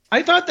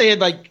 I thought they had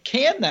like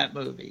canned that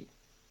movie.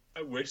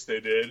 I wish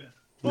they did.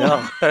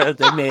 No,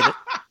 they made it.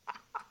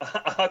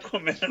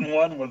 Aquaman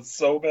 1 was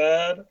so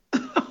bad.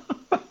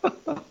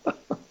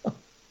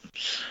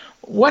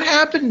 What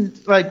happened,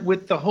 like,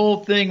 with the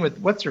whole thing with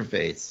what's her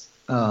face?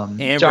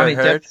 Amber Johnny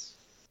Heard. Depp.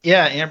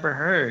 Yeah, Amber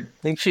Heard.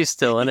 I think she's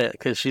still in it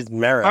because she's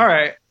Mara. All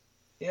right.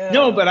 Yeah.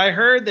 No, but I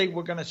heard they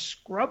were going to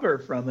scrub her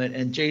from it,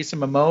 and Jason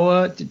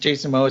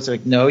Momoa's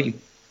like, no, you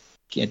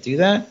can't do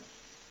that?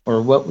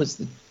 Or what was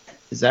the...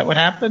 Is that what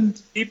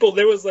happened?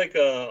 There was like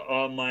a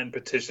online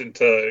petition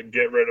to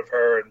get rid of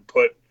her and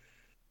put...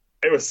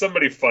 It was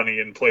somebody funny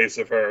in place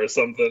of her or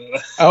something.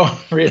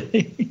 Oh,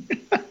 really?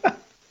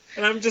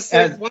 And I'm just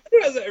like, why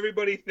does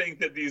everybody think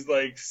that these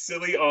like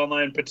silly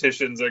online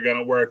petitions are going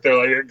to work? They're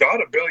like, it got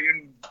 1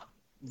 billion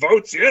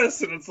votes,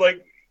 yes. And it's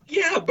like,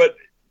 yeah, but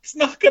it's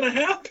not going to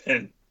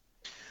happen.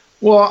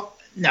 Well,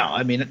 no,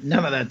 I mean,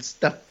 none of that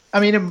stuff. I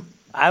mean,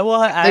 I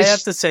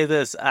have to say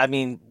this. I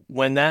mean,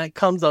 when that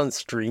comes on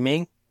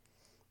streaming,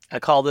 I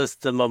call this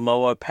the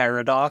Momoa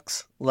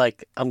paradox.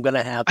 Like, I'm going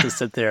to have to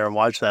sit there and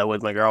watch that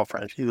with my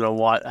girlfriend. She's going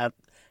to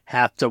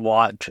have to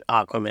watch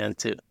Aquaman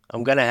 2.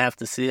 I'm going to have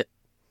to see it.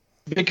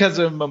 Because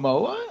of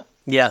Momoa?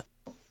 Yeah.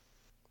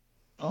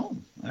 Oh,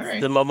 all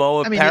right. The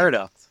Momoa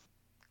paradox.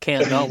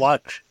 Can't not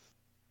watch.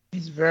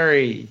 He's a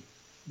very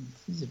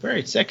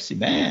sexy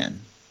man,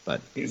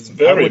 but he's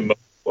very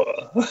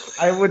Momoa.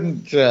 I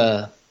wouldn't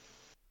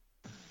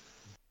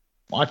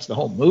watch the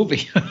whole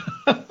movie.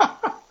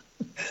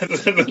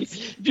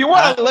 If you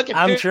want to look at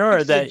I'm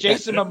sure that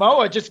Jason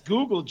Momoa, just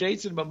Google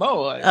Jason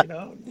Momoa, you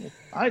know,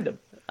 find him.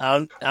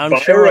 I'm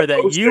sure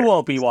that you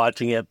won't be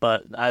watching it,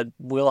 but I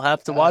will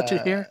have to watch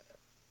it here.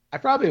 I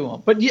probably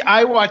won't. But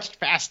I watched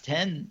Fast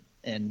 10,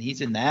 and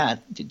he's in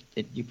that.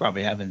 You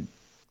probably haven't.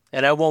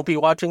 And I won't be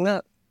watching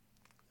that.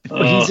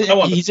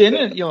 He's in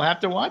it. You'll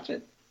have to watch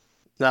it.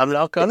 No, I'm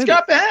not going to. It's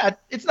not bad.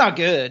 It's not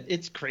good.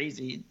 It's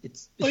crazy.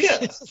 It's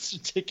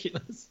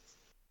ridiculous.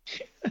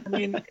 I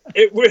mean,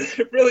 it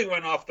really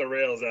went off the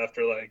rails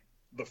after like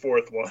the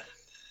fourth one.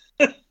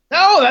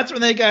 No, that's when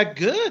they got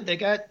good. They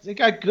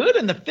got good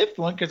in the fifth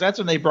one because that's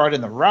when they brought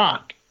in The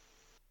Rock.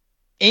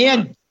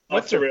 And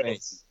what's her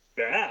face?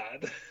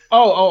 Bad.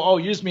 Oh!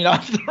 You just mean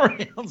off the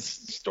rails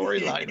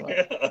storyline.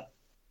 Yeah.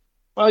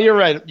 Well, you're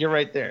right. You're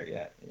right there.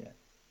 Yeah.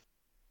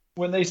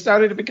 When they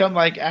started to become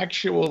like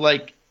actual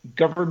like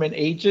government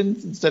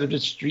agents instead of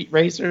just street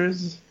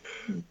racers.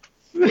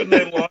 When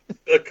they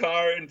launched the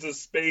car into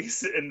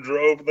space and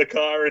drove the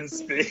car in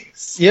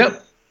space.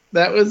 Yep,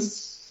 that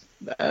was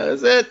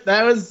it.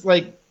 That was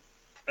like.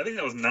 I think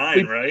that was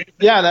 9, right?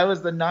 Yeah, that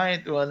was the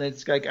 9th one.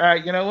 It's like, all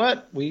right, you know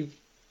what?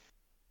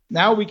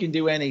 Now we can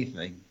do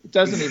anything. It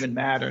doesn't even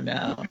matter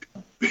now.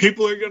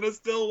 People are gonna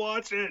still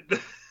watch it.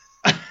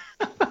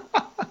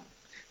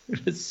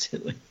 It was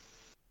silly.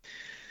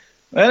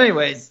 But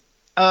anyways,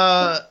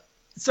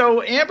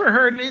 so Amber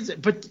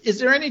Heard but is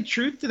there any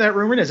truth to that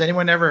rumor? Has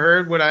anyone ever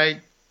heard what I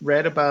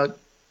read about?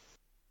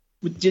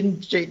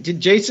 Did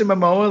Jason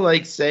Momoa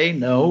like say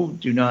no?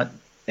 Do not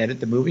edit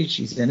the movie.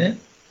 She's in it.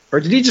 Or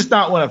did he just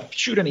not want to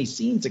shoot any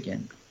scenes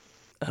again?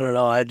 I don't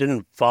know. I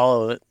didn't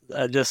follow it.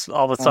 I just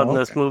all of a sudden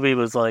this movie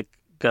was like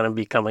going to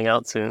be coming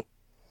out soon.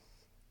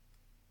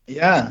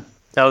 Yeah.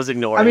 I was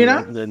ignoring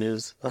the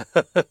news.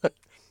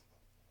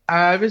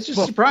 I was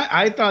just surprised.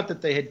 I thought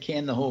that they had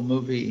canned the whole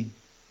movie.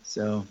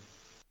 So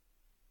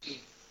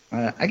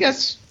I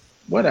guess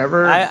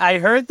whatever. I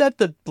heard that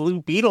the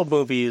Blue Beetle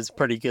movie is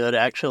pretty good,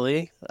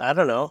 actually. I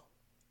don't know.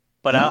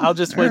 But I'll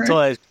just wait till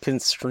I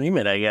can stream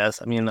it, I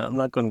guess. I mean, I'm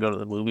not going to go to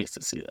the movies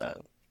to see that.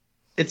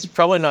 It's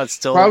probably not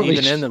still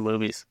even in the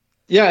movies.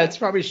 Yeah, it's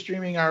probably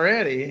streaming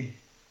already.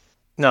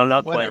 No,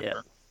 not quite yet.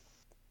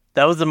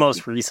 That was the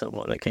most recent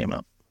one that came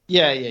out.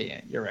 Yeah.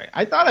 You're right.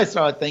 I thought I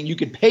saw a thing you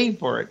could pay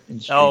for it. And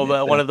stream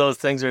but one of those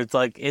things where it's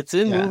like, it's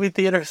in movie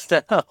theaters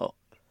now.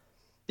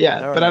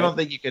 Yeah, but I don't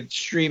think you could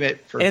stream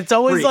it for It's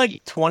always free.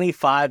 like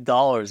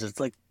 $25. It's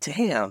like,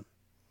 damn.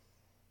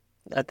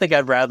 I think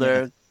I'd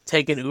rather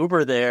take an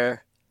Uber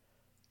there,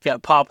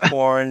 get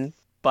popcorn,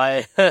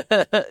 buy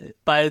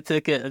a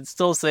ticket, and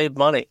still save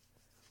money.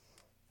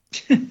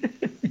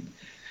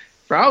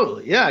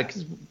 Probably, yeah.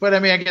 But I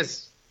mean, I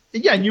guess,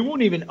 and you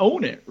won't even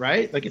own it,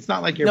 right? Like, it's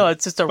not like you're No,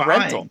 it's just a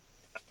rental.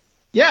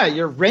 Yeah,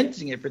 you're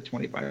renting it for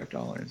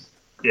 $25.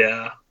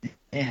 Yeah.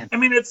 Man, I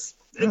mean, I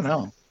don't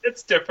know.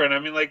 It's different. I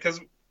mean, like, because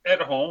at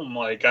home,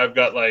 like, I've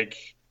got,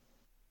 like,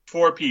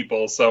 4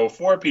 people. So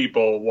 4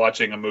 people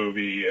watching a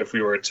movie, if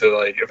we were to,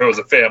 like, if it was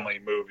a family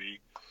movie.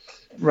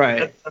 Right.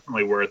 That's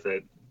definitely worth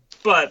it.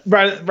 But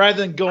rather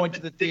than going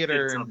to the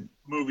theater. It's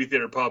movie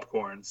theater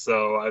popcorn.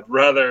 So I'd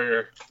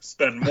rather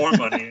spend more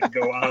money and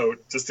go out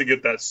just to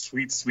get that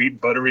sweet,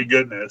 sweet, buttery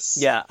goodness.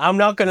 Yeah, I'm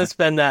not going to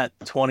spend that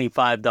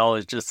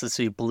 $25 just to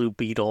see Blue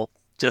Beetle,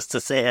 just to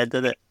say I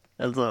did it.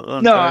 I'm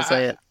trying to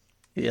say it.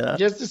 Yeah.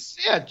 Just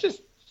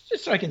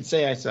so I can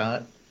say I saw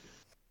it.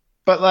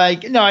 But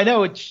like, no, I know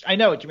what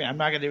you mean. I'm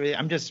not gonna do it.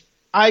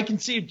 I can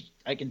see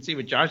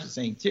what Josh is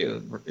saying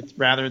too. It's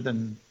rather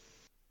than,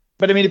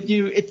 but I mean,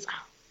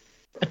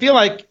 I feel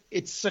like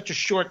it's such a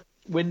short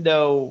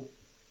window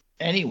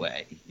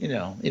anyway. You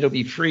know, it'll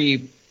be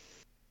free.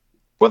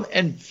 Well,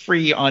 and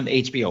free on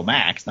HBO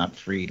Max, not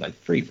free like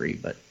free,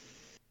 but.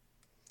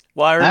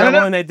 Well, I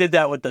remember when they did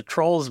that with the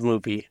Trolls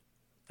movie,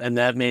 and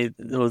it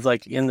was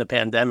like in the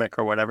pandemic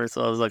or whatever.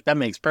 So I was like, that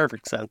makes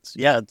perfect sense.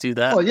 Yeah, do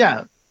that. Well,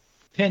 yeah,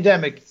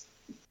 pandemic.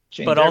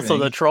 But also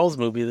the Trolls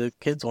movie, the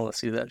kids want to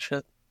see that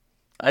shit.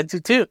 I do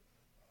too.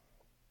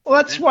 Well,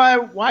 that's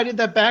why did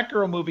that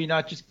Batgirl movie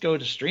not just go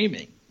to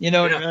streaming? You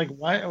know, like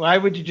why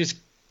would you just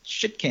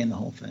shit can the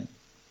whole thing?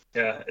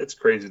 Yeah, it's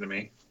crazy to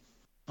me.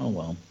 Oh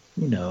well,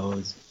 who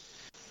knows?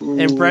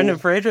 And Brendan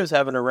Fraser's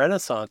having a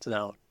renaissance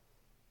now.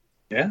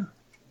 Yeah.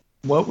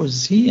 What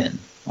was he in?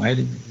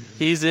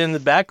 He's in the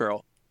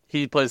Batgirl.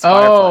 He plays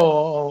Firefly.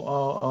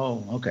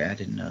 Oh, okay. I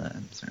didn't know that.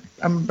 I'm sorry.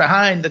 I'm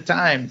behind the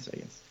times, I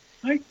guess.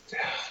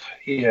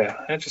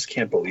 I just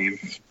can't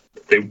believe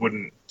they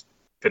wouldn't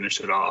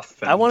finish it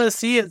off. I want to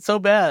see it so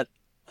bad.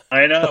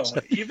 I know.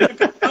 Even if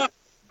it's not,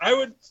 I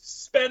would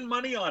spend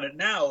money on it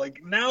now.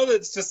 Like, now that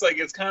it's just like,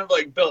 it's kind of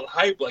like built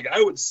hype. Like,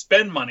 I would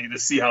spend money to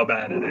see how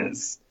bad it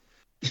is.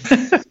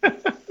 It's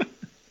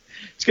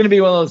going to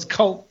be one of those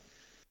cult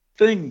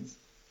things.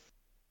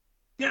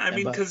 Yeah, I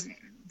mean, because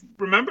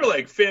remember,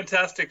 like,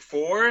 Fantastic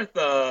Four,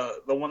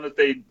 the one that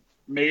they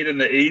made in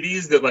the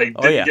 80s that, like,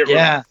 didn't get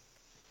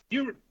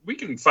released? We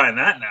can find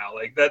that now.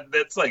 Like,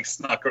 that's, like,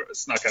 snuck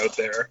out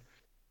there.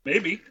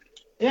 Maybe.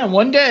 Yeah,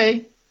 one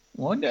day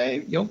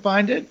you'll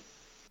find it.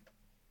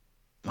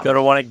 Go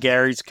to one of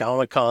Gary's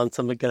Comic-Con.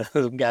 Some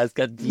guy's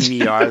got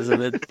DVRs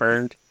of it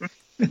burned.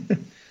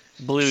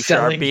 Blue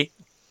Sharpie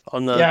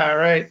on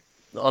the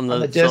on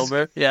the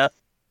silver. Yeah.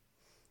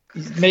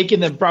 He's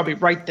making them probably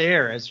right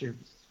there as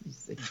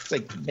it's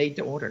like made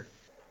to order.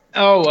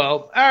 Oh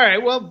well. All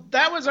right. Well,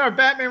 that was our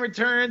Batman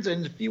Returns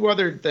and a few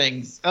other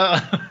things.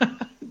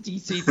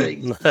 DC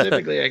things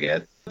specifically, I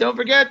guess. Don't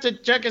forget to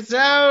check us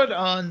out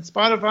on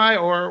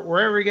Spotify or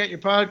wherever you get your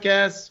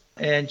podcasts.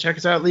 And check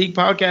us out at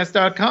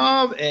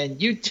leaguepodcast.com and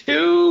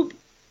YouTube.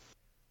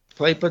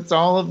 Play puts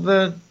all of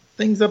the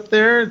things up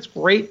there. It's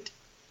great.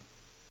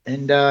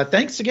 And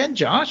thanks again,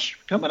 Josh,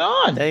 for coming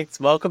on. Thanks.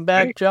 Welcome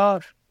back,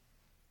 Josh.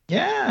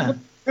 Yeah.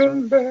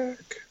 Welcome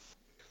back.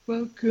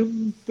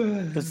 Welcome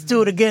back. Let's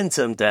do it again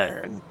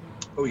sometime.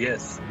 Oh,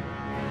 yes.